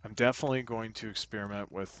definitely going to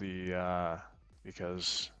experiment with the,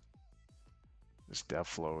 because this dev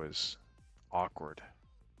flow is awkward.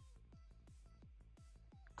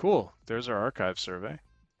 Cool, there's our archive survey.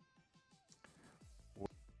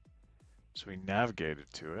 So we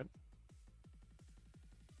navigated to it.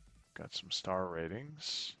 Got some star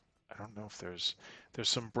ratings. I don't know if there's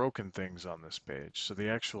some broken things on this page. So the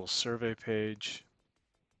actual survey page.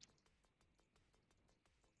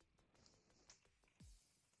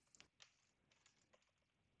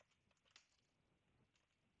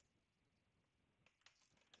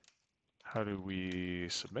 How do we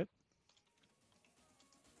submit?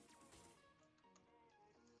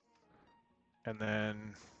 And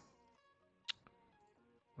then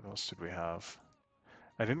what else did we have?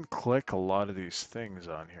 I didn't click a lot of these things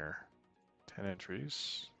on here. 10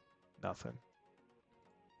 entries, nothing.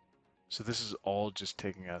 So this is all just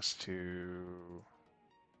taking us to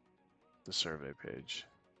the survey page.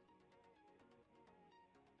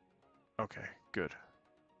 Okay, good.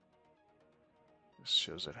 This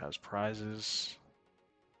shows it has prizes.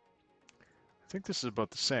 I think this is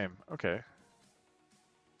about the same. Okay.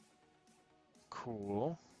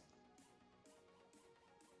 Cool.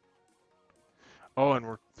 Oh, and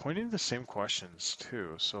we're pointing the same questions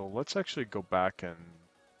too. So let's actually go back and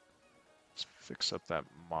let's fix up that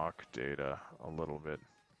mock data a little bit.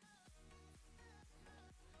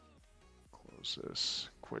 close this.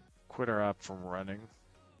 Quit our app from running.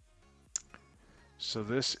 So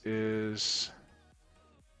this is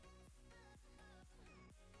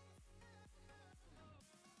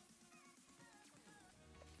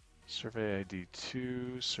survey ID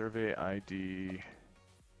 2, survey ID.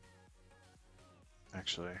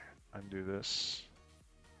 Actually, undo this.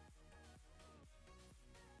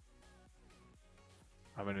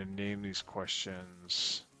 I'm going to name these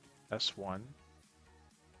questions S1,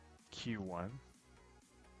 Q1,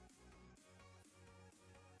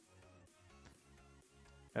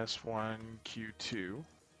 S1, Q2,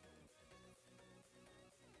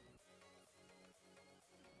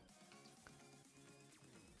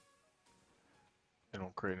 and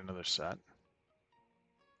we'll create another set.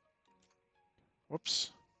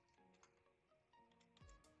 Whoops.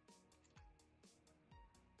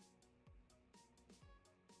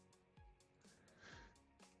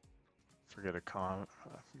 Forget a comma.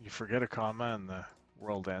 You forget a comma and the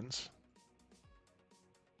world ends.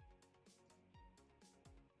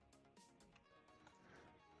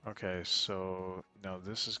 Okay, so now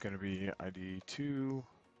this is going to be ID 2.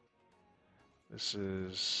 This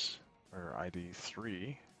is, or ID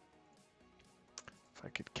 3. If I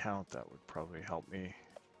could count, that would probably help me.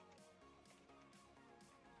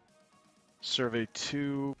 Survey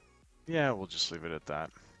 2. Yeah, we'll just leave it at that.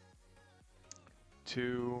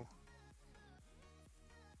 2.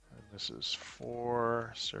 And this is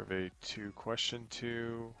 4. Survey 2, question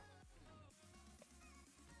 2.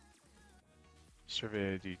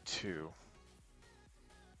 Survey ID 2.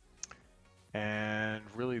 And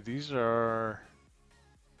really these are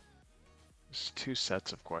just 2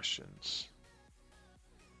 sets of questions.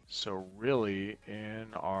 So really in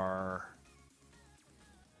our,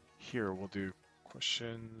 here we'll do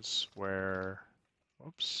questions where,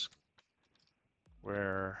 whoops,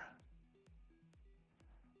 where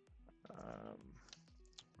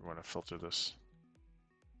we want to filter this.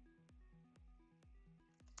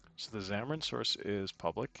 So the Xamarin source is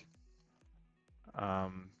public.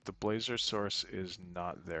 The Blazor source is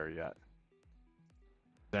not there yet.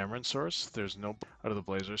 Xamarin source, there's no out of the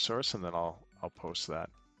Blazor source, and then I'll post that.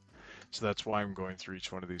 So that's why I'm going through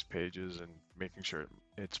each one of these pages and making sure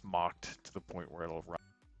it's mocked to the point where it'll run.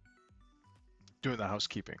 Doing the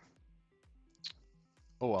housekeeping.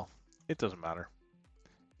 Oh well, it doesn't matter.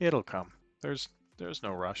 It'll come. There's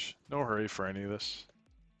no rush, no hurry for any of this.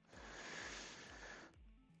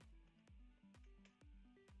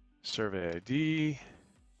 Survey ID,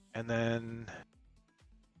 and then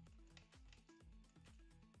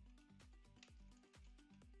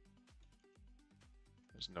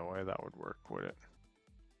there's no way that would work, would it?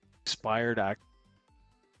 Expired act,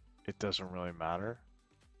 it doesn't really matter.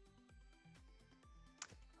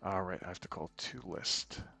 All right, I have to call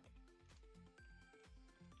toList.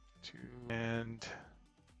 And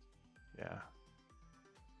yeah,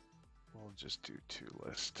 we'll just do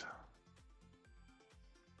toList.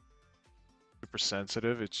 Super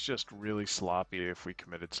sensitive, it's just really sloppy if we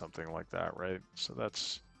committed something like that, right? So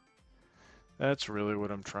that's really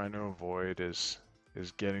what I'm trying to avoid is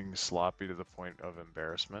getting sloppy to the point of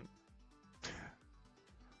embarrassment.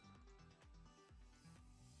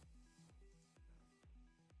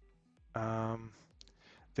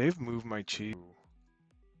 They've moved my cheat.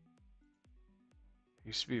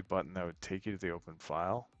 Used to be a button that would take you to the open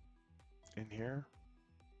file in here.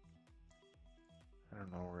 I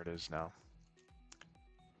don't know where it is now.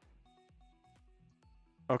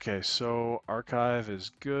 Okay, so archive is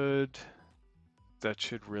good. That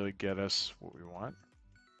should really get us what we want.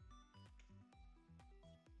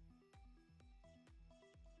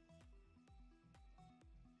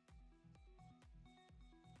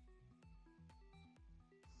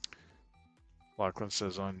 Lachlan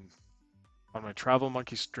says on my Travel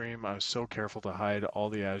Monkey stream, I was so careful to hide all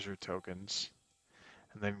the Azure tokens,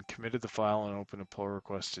 and then committed the file and opened a pull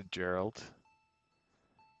request to Gerald.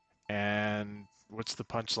 And what's the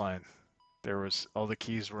punchline? There was all the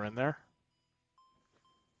keys were in there.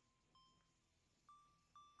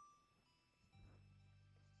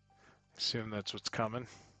 Assume that's what's coming.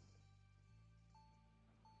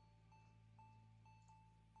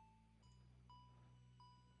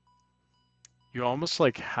 You almost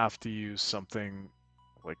like have to use something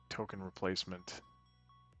like token replacement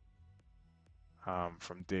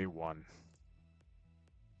from day one.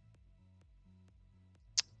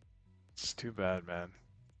 It's too bad, man.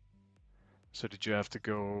 So did you have to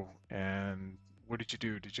go and what did you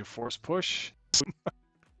do? Did you force push?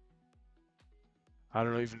 I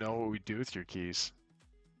don't even know what we do with your keys.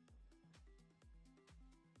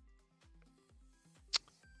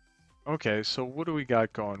 Okay, so what do we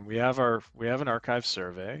got going? We have an archive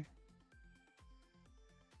survey.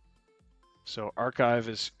 So archive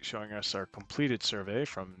is showing us our completed survey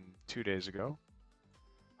from 2 days ago.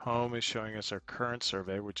 Home is showing us our current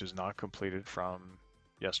survey, which is not completed from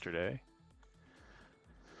yesterday.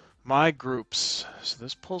 My groups, so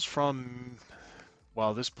this pulls from,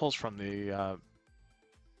 well, this pulls from the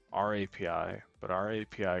our API, but our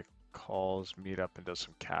API calls Meetup and does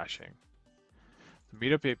some caching. The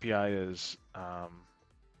Meetup API is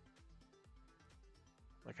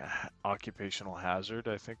like a occupational hazard,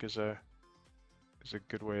 I think is a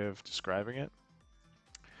good way of describing it.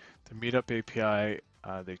 The Meetup API,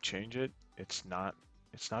 they change it. It's not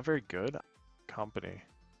very good. Company,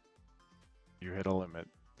 you hit a limit.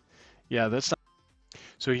 Yeah, that's not.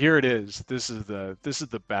 So here it is. This is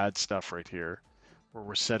the bad stuff right here, where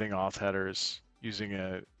we're setting auth headers using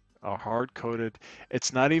a hard-coded.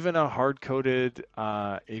 It's not even a hard-coded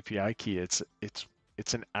API key. It's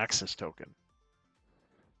an access token.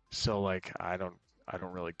 So like I don't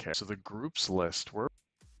really care. So the groups list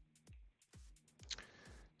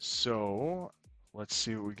so let's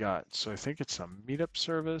see what we got. So I think it's a Meetup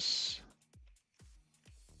service.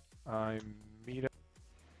 Meetup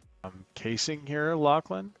casing here,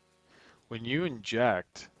 Lachlan. When you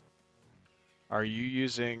inject, are you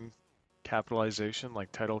using capitalization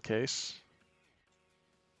like title case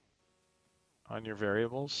on your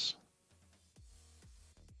variables?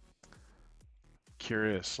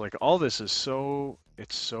 Curious. Like all this is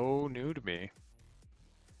it's so new to me.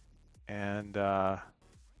 And oh,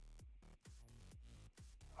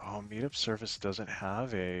 Meetup service doesn't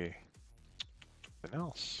have anything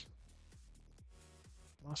else.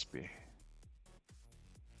 Must be.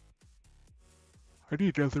 I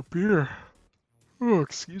need another beer. Oh,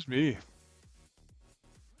 excuse me.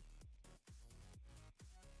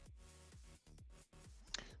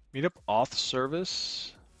 Meetup auth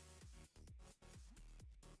service,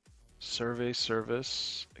 survey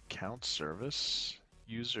service, account service,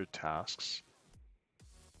 user tasks.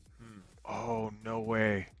 Oh, no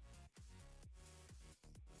way.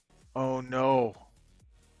 Oh, no.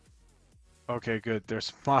 Okay, good.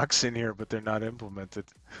 There's mocks in here, but they're not implemented.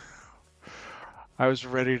 I was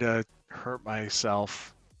ready to hurt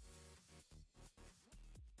myself.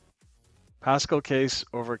 Pascal case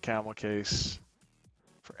over camel case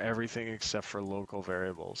for everything except for local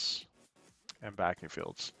variables and backing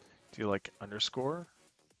fields. Do you like underscore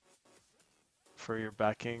for your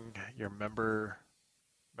backing, your member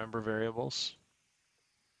variables?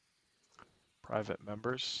 Private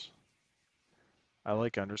members. I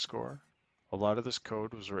like underscore. A lot of this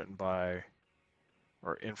code was written by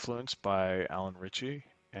or influenced by Alan Ritchie,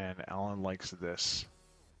 and Alan likes this.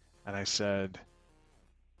 And I said,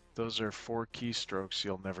 those are 4 keystrokes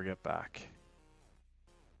you'll never get back.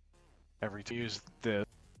 Every time you use this.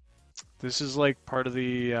 This is like part of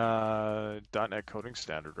the .NET coding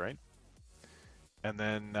standard, right? And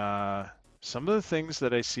then some of the things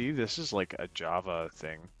that I see, this is like a Java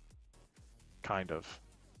thing, kind of.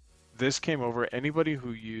 This came over, anybody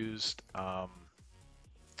who used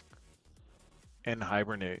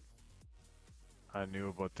nhibernate knew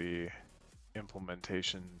about the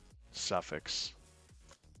implementation suffix.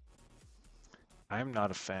 I'm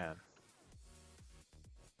not a fan.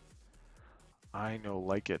 I no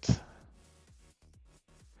like it.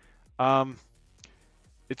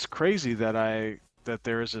 It's crazy that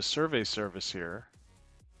there is a survey service here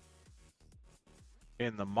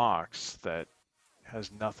in the mocks that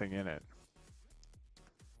has nothing in it.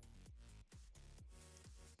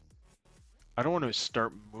 I don't want to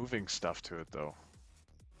start moving stuff to it though.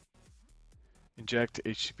 Inject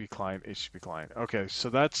HTTP client. Okay, so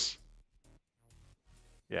that's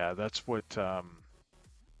what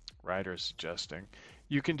Ryder's suggesting.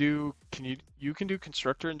 You can do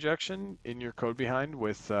constructor injection in your code behind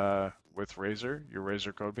with Razor, your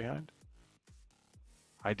Razor code behind.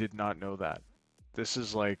 I did not know that. This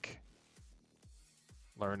is like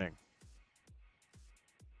learning.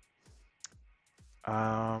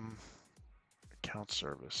 Account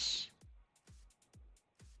service.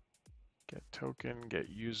 Get token, get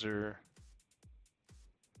user.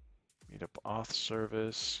 Meetup auth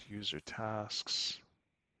service, user tasks.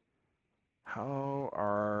 How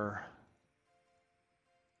are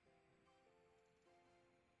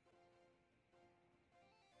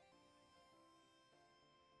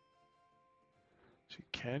so you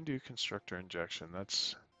can do constructor injection.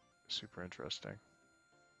 That's super interesting.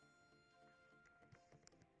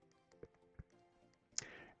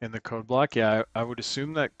 In the code block, yeah, I would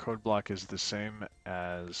assume that code block is the same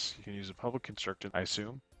as you can use a public constructor, I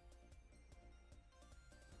assume.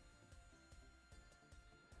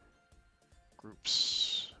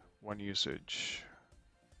 Groups, one usage.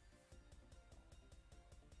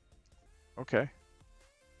 Okay.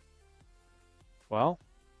 Well,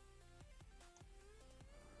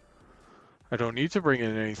 I don't need to bring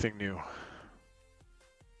in anything new.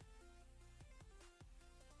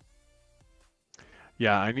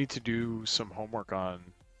 Yeah, I need to do some homework on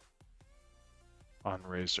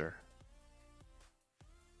Razor.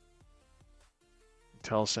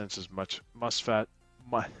 IntelliSense is much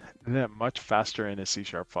faster in a C#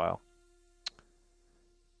 file.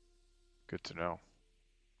 Good to know.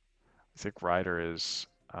 I think Rider is.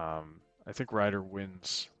 I think Rider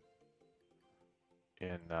wins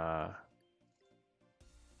in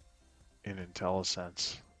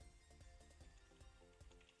IntelliSense.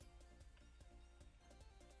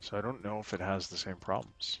 So I don't know if it has the same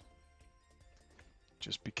problems.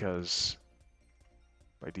 Just because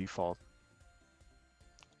by default,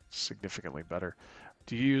 it's significantly better.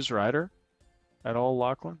 Do you use Rider at all,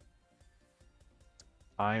 Lachlan?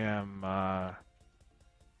 I am. I'm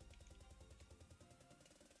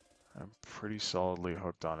pretty solidly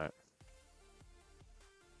hooked on it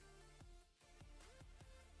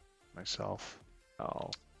myself. Oh.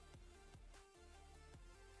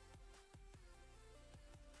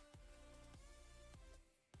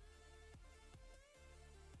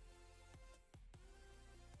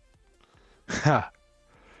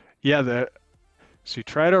 Yeah, so you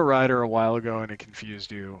tried a Rider a while ago and it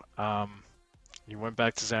confused you. You went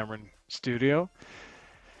back to Xamarin Studio.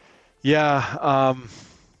 Yeah,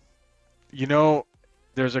 you know,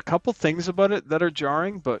 there's a couple things about it that are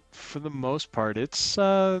jarring, but for the most part, it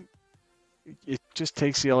just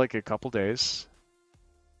takes you like a couple days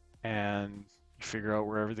and you figure out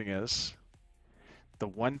where everything is. The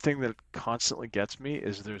one thing that constantly gets me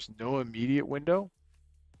is there's no immediate window,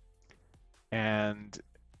 and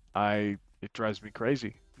it drives me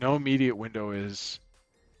crazy. No immediate window is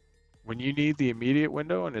when you need the immediate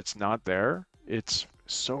window and it's not there, it's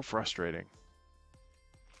so frustrating.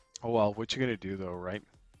 Oh well, what you gonna do though, right?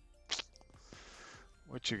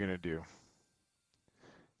 What you gonna do?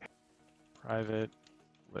 Private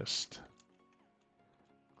list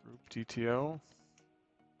group DTO.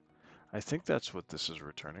 I think that's what this is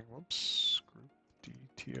returning. Whoops, group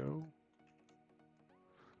DTO.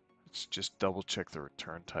 Let's just double check the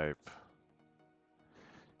return type.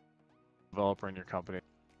 Developer in your company.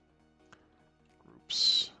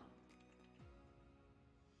 Groups.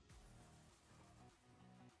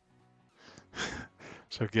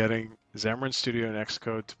 So getting Xamarin Studio and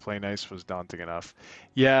Xcode to play nice was daunting enough.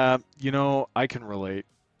 Yeah, I can relate.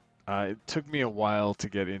 It took me a while to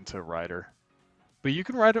get into Rider, but you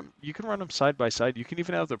can write them. You can run them side by side. You can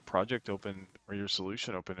even have the project open or your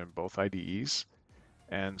solution open in both IDEs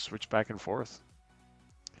and switch back and forth.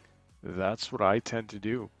 That's what I tend to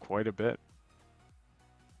do quite a bit.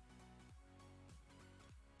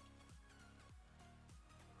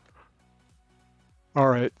 All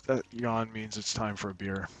right, that yawn means it's time for a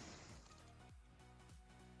beer.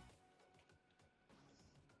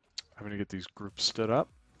 I'm gonna get these groups stood up.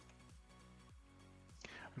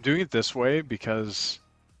 I'm doing it this way because,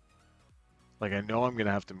 like, I know I'm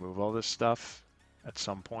gonna have to move all this stuff at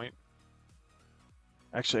some point.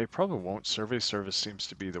 Actually, I probably won't. Survey service seems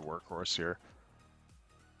to be the workhorse here.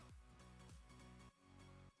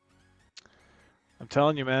 I'm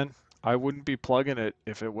telling you, man, I wouldn't be plugging it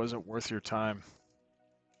if it wasn't worth your time.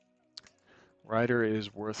 Rider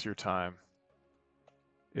is worth your time.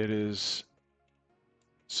 It is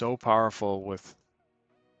so powerful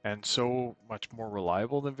and so much more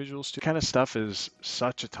reliable than Visual Studio. Kind of stuff is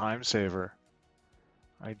such a time saver.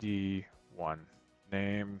 ID 1,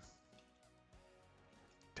 name,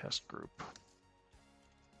 test group.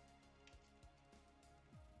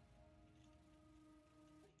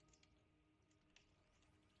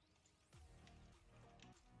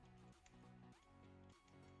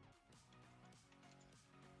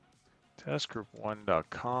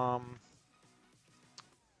 Testgroup1.com.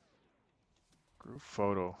 Group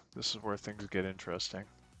photo. This is where things get interesting.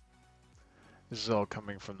 This is all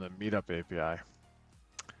coming from the Meetup API.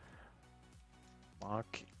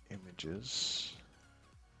 Mock images.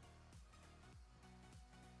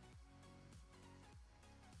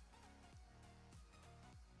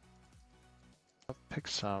 Pick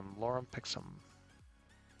some. Lorem, pick some.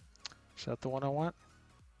 Is that the one I want?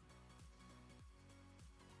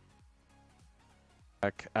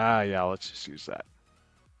 Yeah, let's just use that.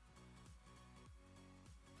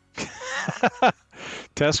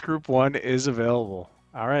 Test group 1 is available.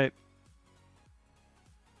 All right.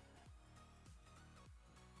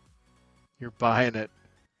 You're buying it.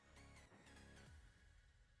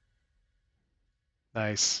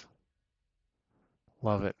 Nice.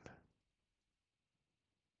 Love it.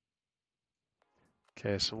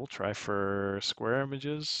 Okay, so we'll try for square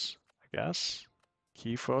images, I guess.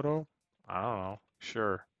 Key photo? I don't know.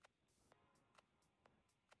 Sure.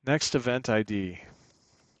 Next event ID.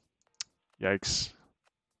 Yikes.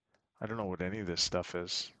 I don't know what any of this stuff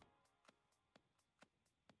is.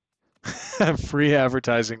 Free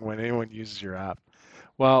advertising when anyone uses your app.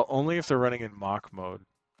 Well, only if they're running in mock mode.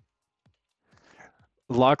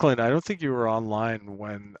 Lachlan, I don't think you were online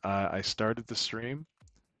when I started the stream.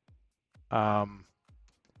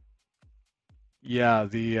 Yeah,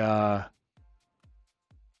 the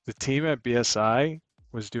team at BSI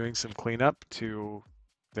was doing some cleanup to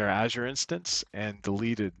their Azure instance and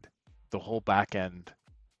deleted the whole backend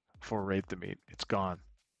for RateTheMeet. It's gone,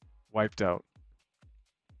 wiped out.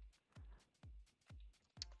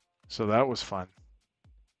 So that was fun.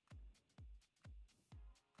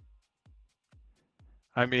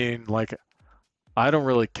 I mean, like, I don't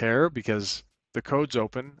really care because the code's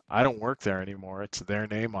open. I don't work there anymore. It's their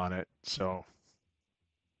name on it. So,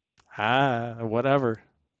 whatever.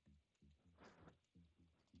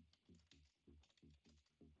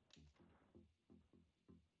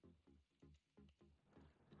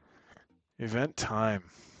 Event time.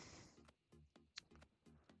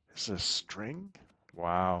 Is this a string?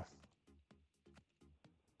 Wow.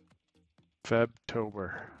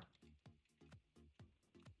 Febtober.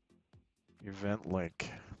 Event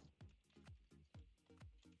link.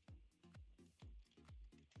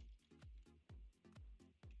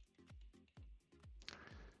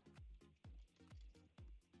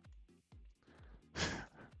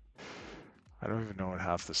 I don't even know what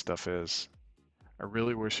half this stuff is. I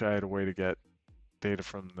really wish I had a way to get data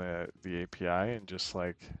from the API and just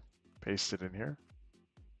like paste it in here.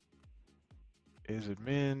 Is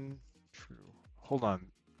admin true? Hold on.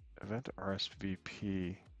 Event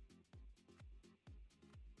RSVP.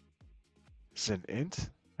 Is it an int?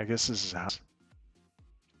 I guess this is how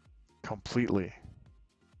completely.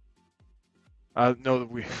 No,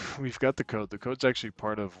 we've got the code. The code's actually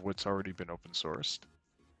part of what's already been open sourced.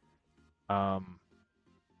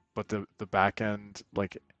 But the backend,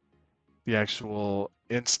 like the actual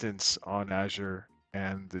instance on Azure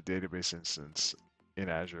and the database instance in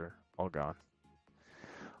Azure, all gone.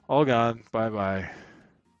 All gone. Bye bye.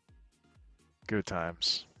 Good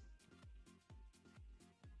times.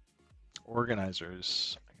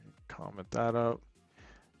 Organizers. Comment that out.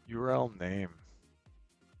 URL name.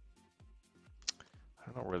 I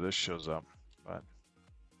don't know where this shows up, but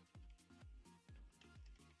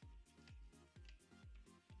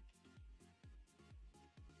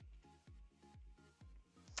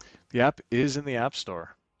the app is in the App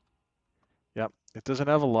Store. Yep, it doesn't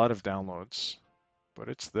have a lot of downloads, but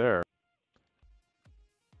it's there.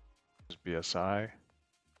 BSI.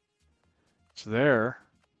 It's there.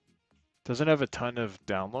 Doesn't have a ton of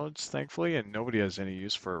downloads, thankfully, and nobody has any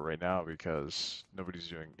use for it right now because nobody's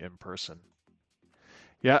doing in person.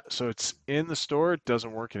 Yeah, so it's in the store, it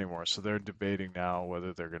doesn't work anymore. So they're debating now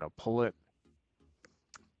whether they're going to pull it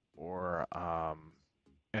or,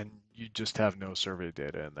 and you just have no survey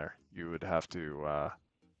data in there. You would have to,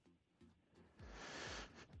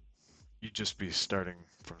 you'd just be starting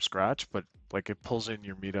from scratch, but like it pulls in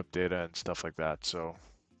your meetup data and stuff like that. So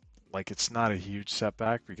like it's not a huge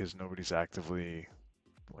setback because nobody's actively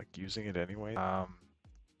like using it anyway.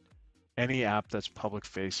 Any app that's public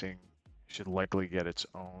facing should likely get its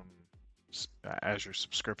own Azure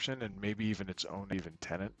subscription and maybe even its own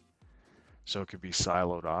tenant. So it could be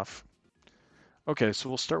siloed off. Okay, so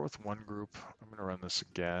we'll start with one group. I'm going to run this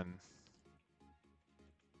again.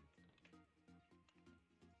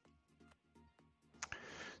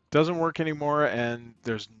 Doesn't work anymore, and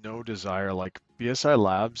there's no desire. Like BSI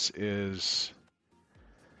Labs is,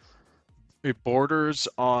 it borders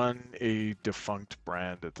on a defunct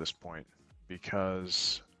brand at this point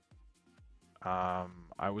because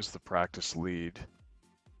I was the practice lead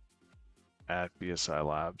at BSI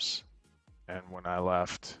Labs, and when I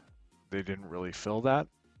left, they didn't really fill that.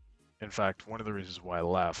 In fact, one of the reasons why I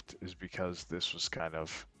left is because this was kind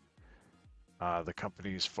of the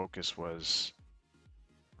company's focus was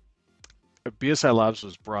BSI Labs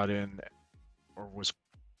was brought in or was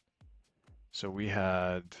so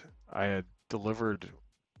I had delivered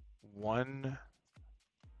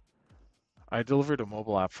a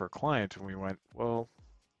mobile app for a client and we went, well,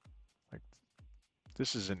 like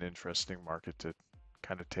this is an interesting market to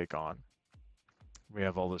kind of take on. We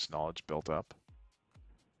have all this knowledge built up.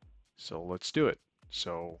 So let's do it.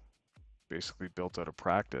 So basically built out a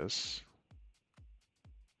practice,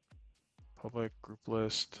 public group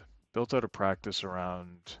list, built out a practice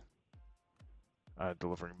around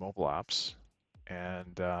delivering mobile apps,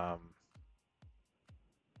 and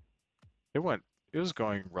it went it was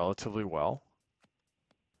going relatively well.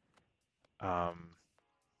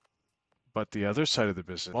 But the other side of the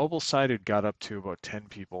business, mobile side had got up to about 10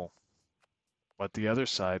 people, but the other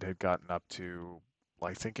side had gotten up to,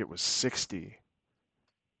 I think it was 60.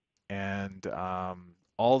 And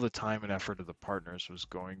all the time and effort of the partners was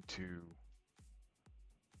going to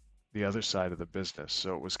the other side of the business.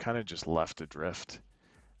 So it was kind of just left adrift.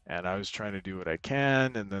 And I was trying to do what I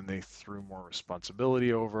can, and then they threw more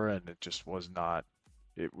responsibility over, and it just was not,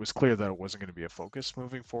 it was clear that it wasn't going to be a focus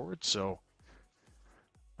moving forward. So,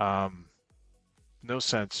 um, no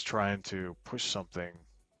sense trying to push something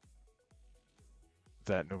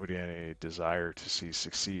that nobody had any desire to see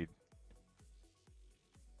succeed.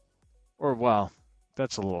 Or, well,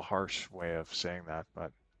 that's a little harsh way of saying that,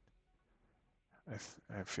 but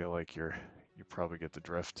I feel like you probably get the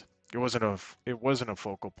drift. It wasn't a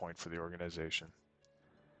focal point for the organization.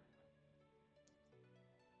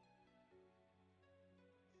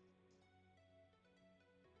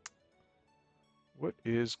 What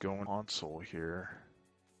is going on console here?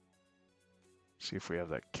 See if we have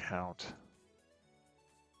that count.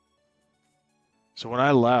 So when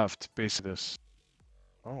I left, basically this.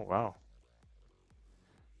 Oh wow.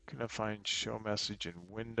 Can I find show message in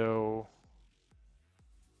window?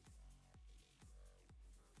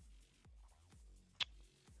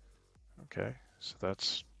 Okay, so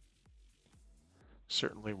that's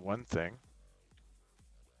certainly one thing.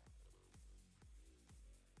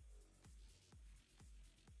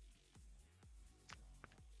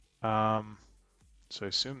 So I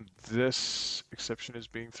assume this exception is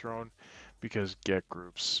being thrown because get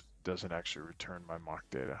groups doesn't actually return my mock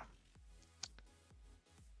data.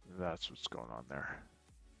 That's what's going on there.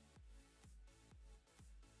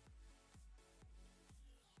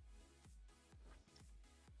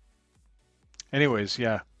 Anyways,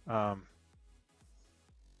 yeah.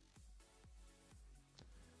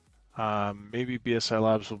 Maybe BSI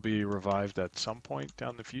Labs will be revived at some point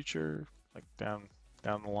down the future, like down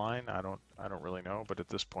the line. I don't really know, but at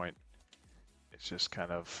this point, it's just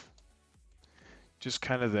kind of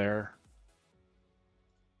there.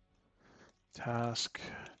 Task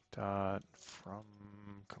dot from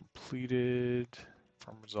completed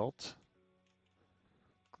from result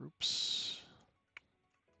groups.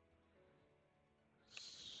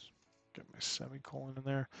 Get my semicolon in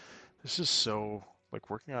there. This is so like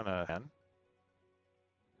working on a 10.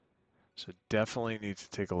 So definitely need to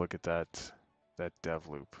take a look at that dev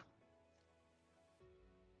loop.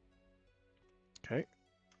 Okay,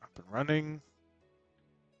 up and running.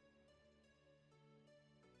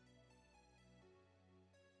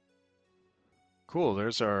 Cool,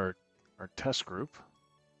 there's our test group.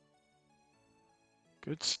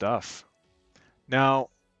 Good stuff. Now,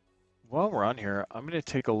 while we're on here, I'm going to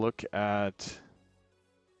take a look at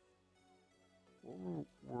what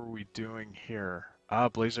were we doing here?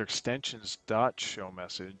 Blazor extensions dot show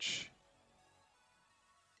message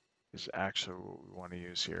is actually what we want to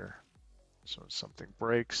use here. So if something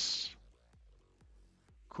breaks.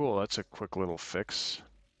 Cool, that's a quick little fix.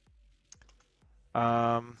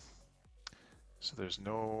 So there's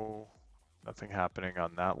nothing happening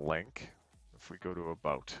on that link. If we go to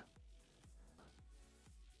about.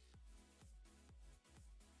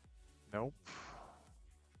 Nope.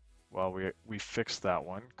 Well, we fixed that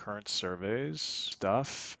one. Current surveys,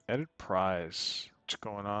 stuff, edit prize. What's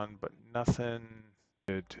going on, but nothing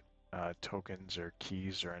good tokens or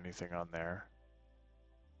keys or anything on there.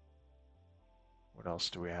 What else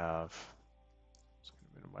do we have? So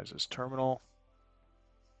minimize this terminal.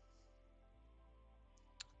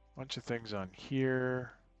 Bunch of things on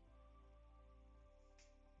here.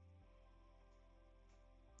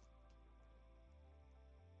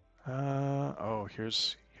 Oh,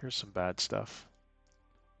 here's some bad stuff.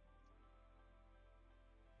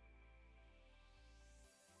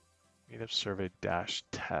 Meetup survey dash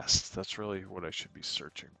test. That's really what I should be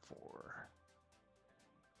searching for.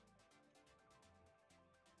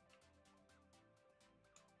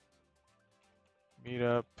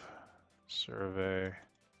 Meetup survey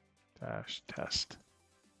dash test.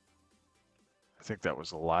 I think that was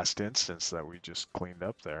the last instance that we just cleaned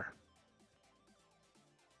up there.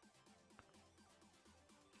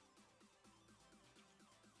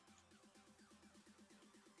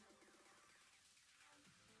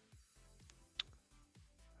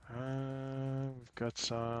 We've got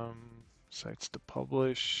some sites to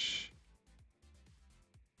publish.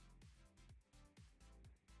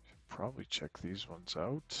 Should probably check these ones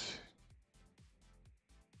out.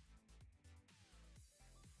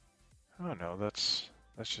 Oh no, that's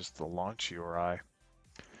just the launch URI.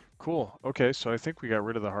 Cool. Okay, so I think we got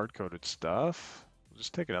rid of the hard-coded stuff. We'll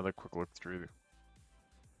just take another quick look through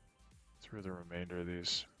through the remainder of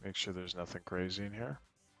these. Make sure there's nothing crazy in here.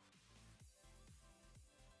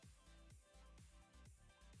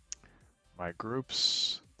 My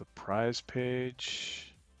groups, the prize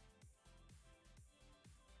page,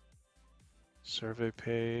 survey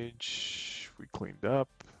page, we cleaned up.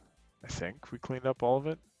 I think we cleaned up all of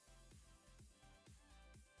it.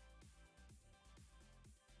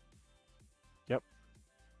 Yep.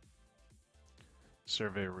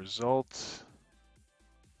 Survey result.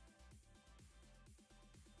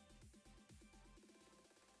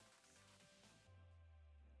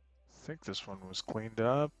 I think this one was cleaned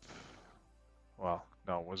up. Well,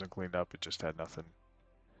 no, it wasn't cleaned up. It just had nothing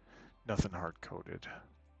hard-coded.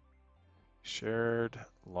 Shared,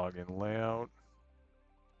 login layout.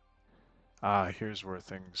 Here's where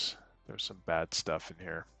there's some bad stuff in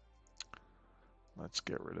here. Let's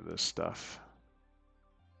get rid of this stuff.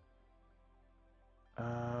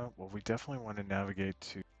 Well, we definitely want to navigate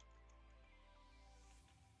to.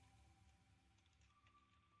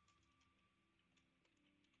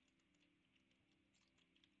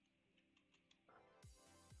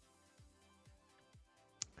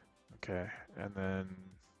 Okay, and then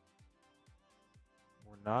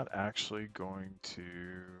we're not actually going to.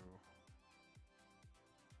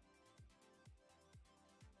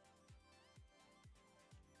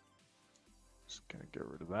 Just gonna get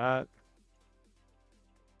rid of that.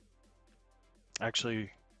 Actually,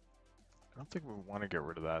 I don't think we want to get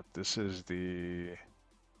rid of that. This is the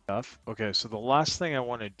stuff. Okay, so the last thing I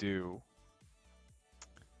want to do.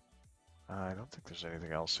 I don't think there's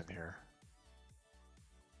anything else in here.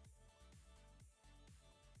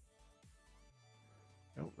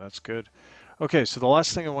 Nope, that's good. Okay, so the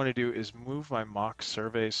last thing I want to do is move my mock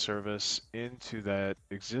survey service into that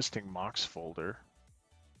existing mocks folder.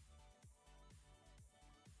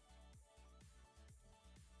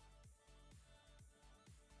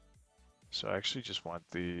 So I actually just want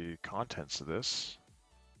the contents of this.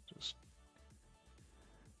 Just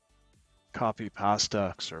copy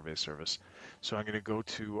pasta survey service. So I'm going to go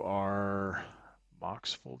to our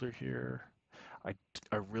mocks folder here. I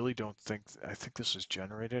really don't think, I think this was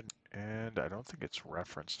generated and I don't think it's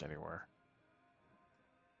referenced anywhere.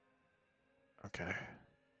 Okay,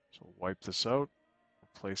 so wipe this out,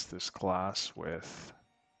 replace this class with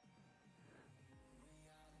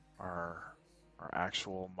our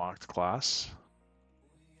actual mocked class.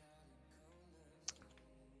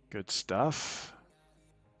 Good stuff.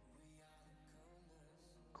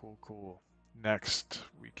 Cool, cool. Next,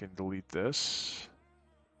 we can delete this.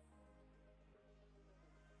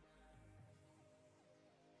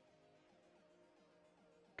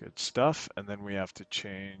 Good stuff. And then we have to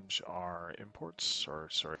change our imports, or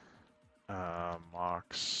sorry,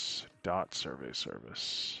 mocks dot survey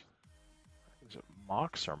service. Is it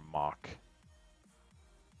mocks or mock?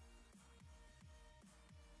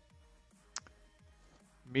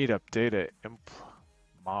 Meetup data imp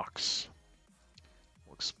mocks.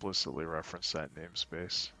 We'll explicitly reference that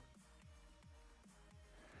namespace.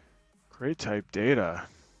 Create type data.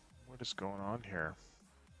 What is going on here?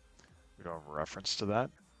 We don't have a reference to that.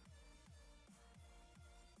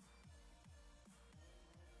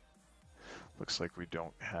 Looks like we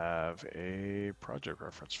don't have a project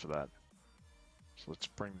reference for that. So let's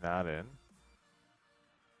bring that in.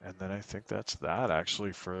 And then I think that's that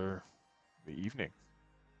actually for the evening.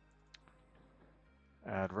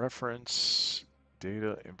 Add reference,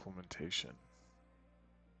 data implementation.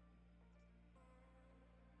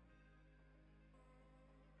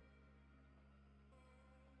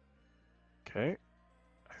 Okay,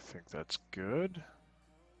 I think that's good.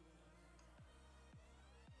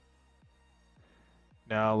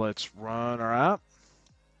 Now let's run our app.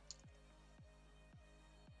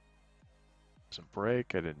 Some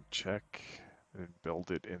break, I didn't check, I didn't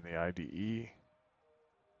build it in the IDE.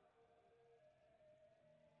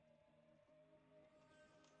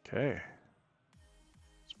 Okay,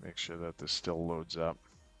 let's make sure that this still loads up.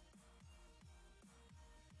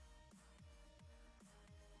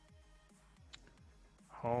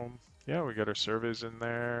 Home, yeah, we got our surveys in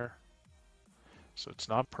there. So it's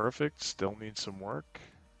not perfect, still needs some work.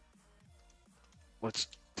 Let's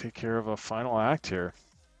take care of a final act here.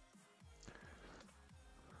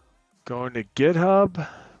 Going to GitHub.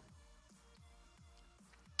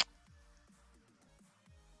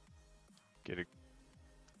 Get it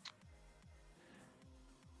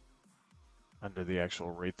under the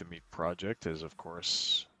actual RateTheMeet project is, of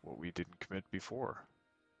course, what we didn't commit before.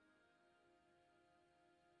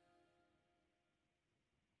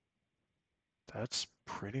 That's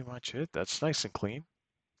pretty much it. That's nice and clean.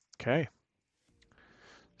 Okay.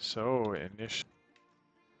 So initial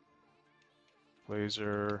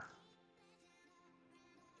Blazor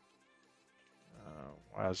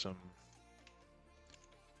WASM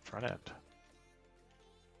front end.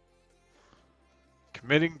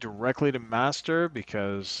 Committing directly to master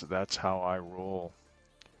because that's how I roll.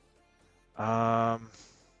 And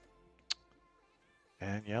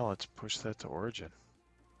yeah, let's push that to origin.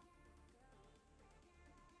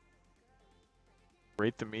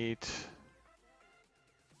 RateTheMeet.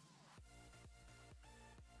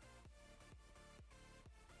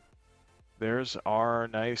 There's our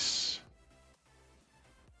nice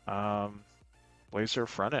Blazor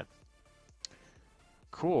front end.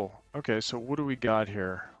 Cool. Okay, so what do we got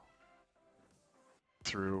here?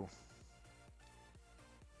 Through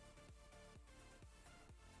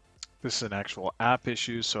this is an actual app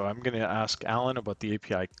issue, so I'm going to ask Alan about the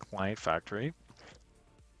API client factory.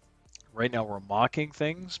 Right now we're mocking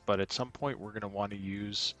things, but at some point we're going to want to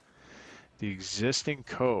use the existing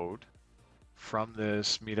code from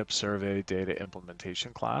this Meetup survey data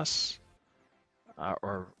implementation class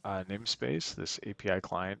or namespace, this API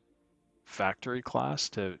client factory class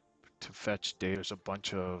to fetch data. There's a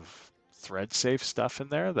bunch of thread safe stuff in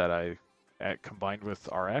there that I combined with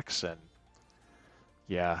RX, and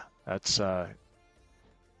yeah, that's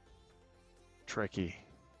tricky.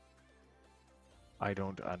 I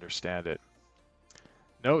don't understand it.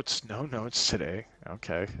 Notes, no notes today.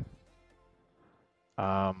 Okay.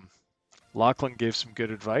 Lachlan gave some good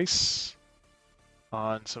advice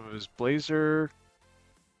on some of his Blazor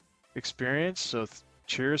experience, so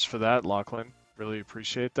cheers for that, Lachlan. Really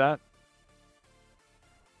appreciate that.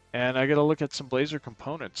 And I got to look at some Blazor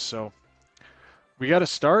components. So we got to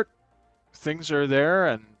start. Things are there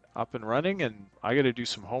and up and running, and I got to do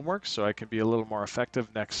some homework so I can be a little more effective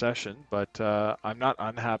next session. But I'm not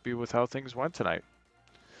unhappy with how things went tonight.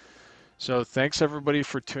 So thanks everybody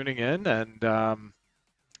for tuning in, and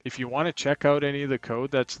if you want to check out any of the code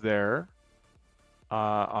that's there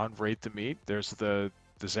on RateTheMeet, there's the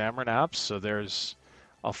Xamarin apps. So there's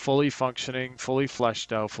a fully functioning, fully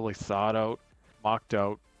fleshed out, fully thought out, mocked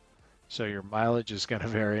out. So your mileage is going to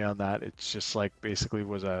vary on that. It's just like basically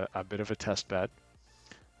was a bit of a test bed.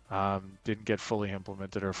 Didn't get fully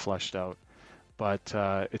implemented or fleshed out. But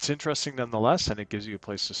it's interesting nonetheless, and it gives you a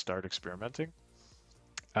place to start experimenting.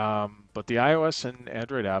 But the iOS and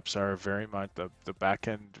Android apps are very much, the back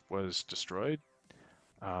end was destroyed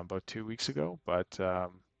about 2 weeks ago, but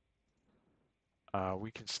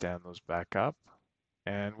we can stand those back up,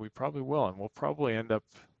 and we probably will, and we'll probably end up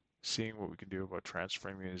seeing what we can do about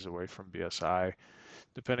transferring these away from BSI,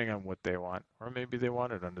 depending on what they want, or maybe they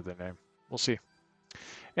want it under their name. We'll see.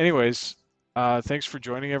 Anyways, thanks for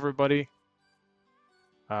joining, everybody.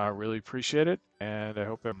 Really appreciate it, and I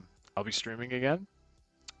hope I'll be streaming again.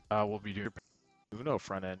 We'll be doing Uno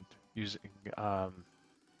front end using the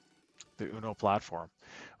Uno platform.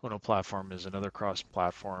 Uno platform is another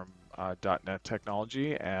cross-platform .NET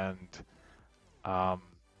technology, and the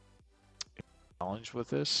challenge with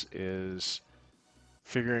this is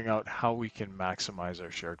figuring out how we can maximize our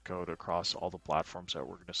shared code across all the platforms that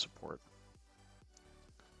we're going to support.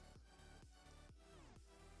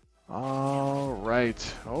 All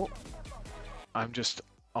right. Oh, I'm just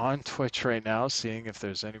on Twitch right now, seeing if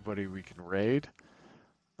there's anybody we can raid.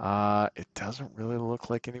 It doesn't really look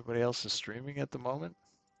like anybody else is streaming at the moment.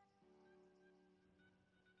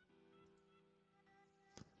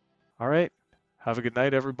 All right. Have a good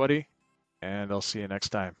night, everybody, and I'll see you next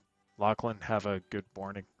time. Lachlan, have a good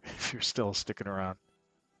morning if you're still sticking around.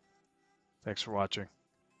 Thanks for watching.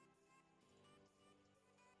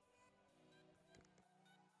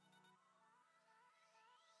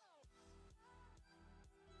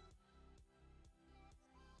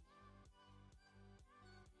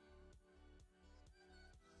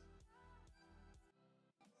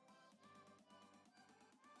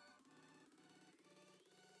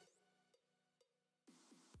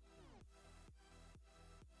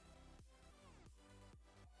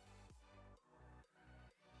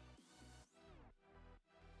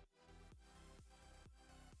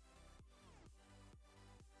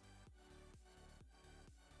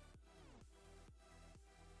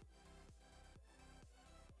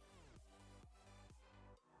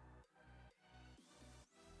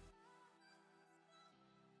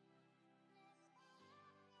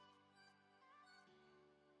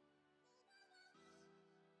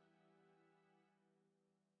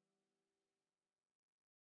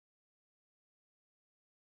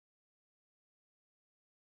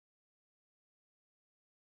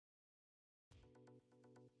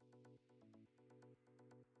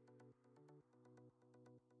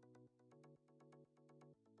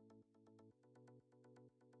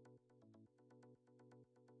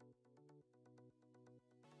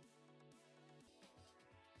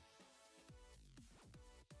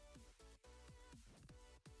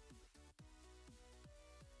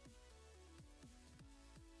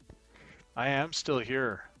 I am still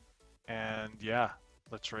here. And yeah,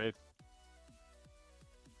 let's raid.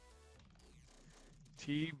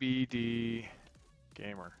 TBD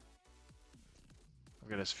Gamer. I've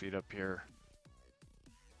got his feet up here.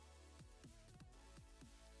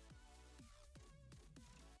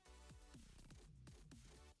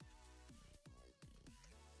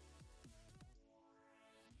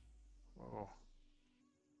 Whoa.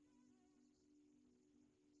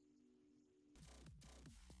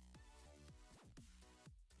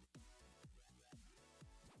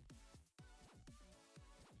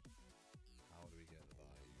 How do we get the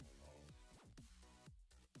value of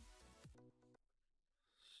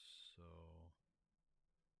so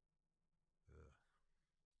ugh.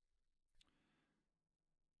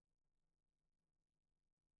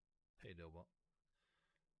 Hey Dilbot.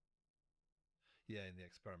 Yeah, in the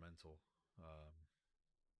experimental. Um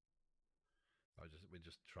we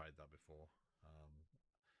just tried that before. Um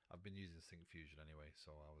I've been using Sync Fusion anyway,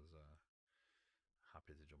 so I was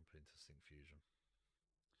happy to jump into Sync Fusion.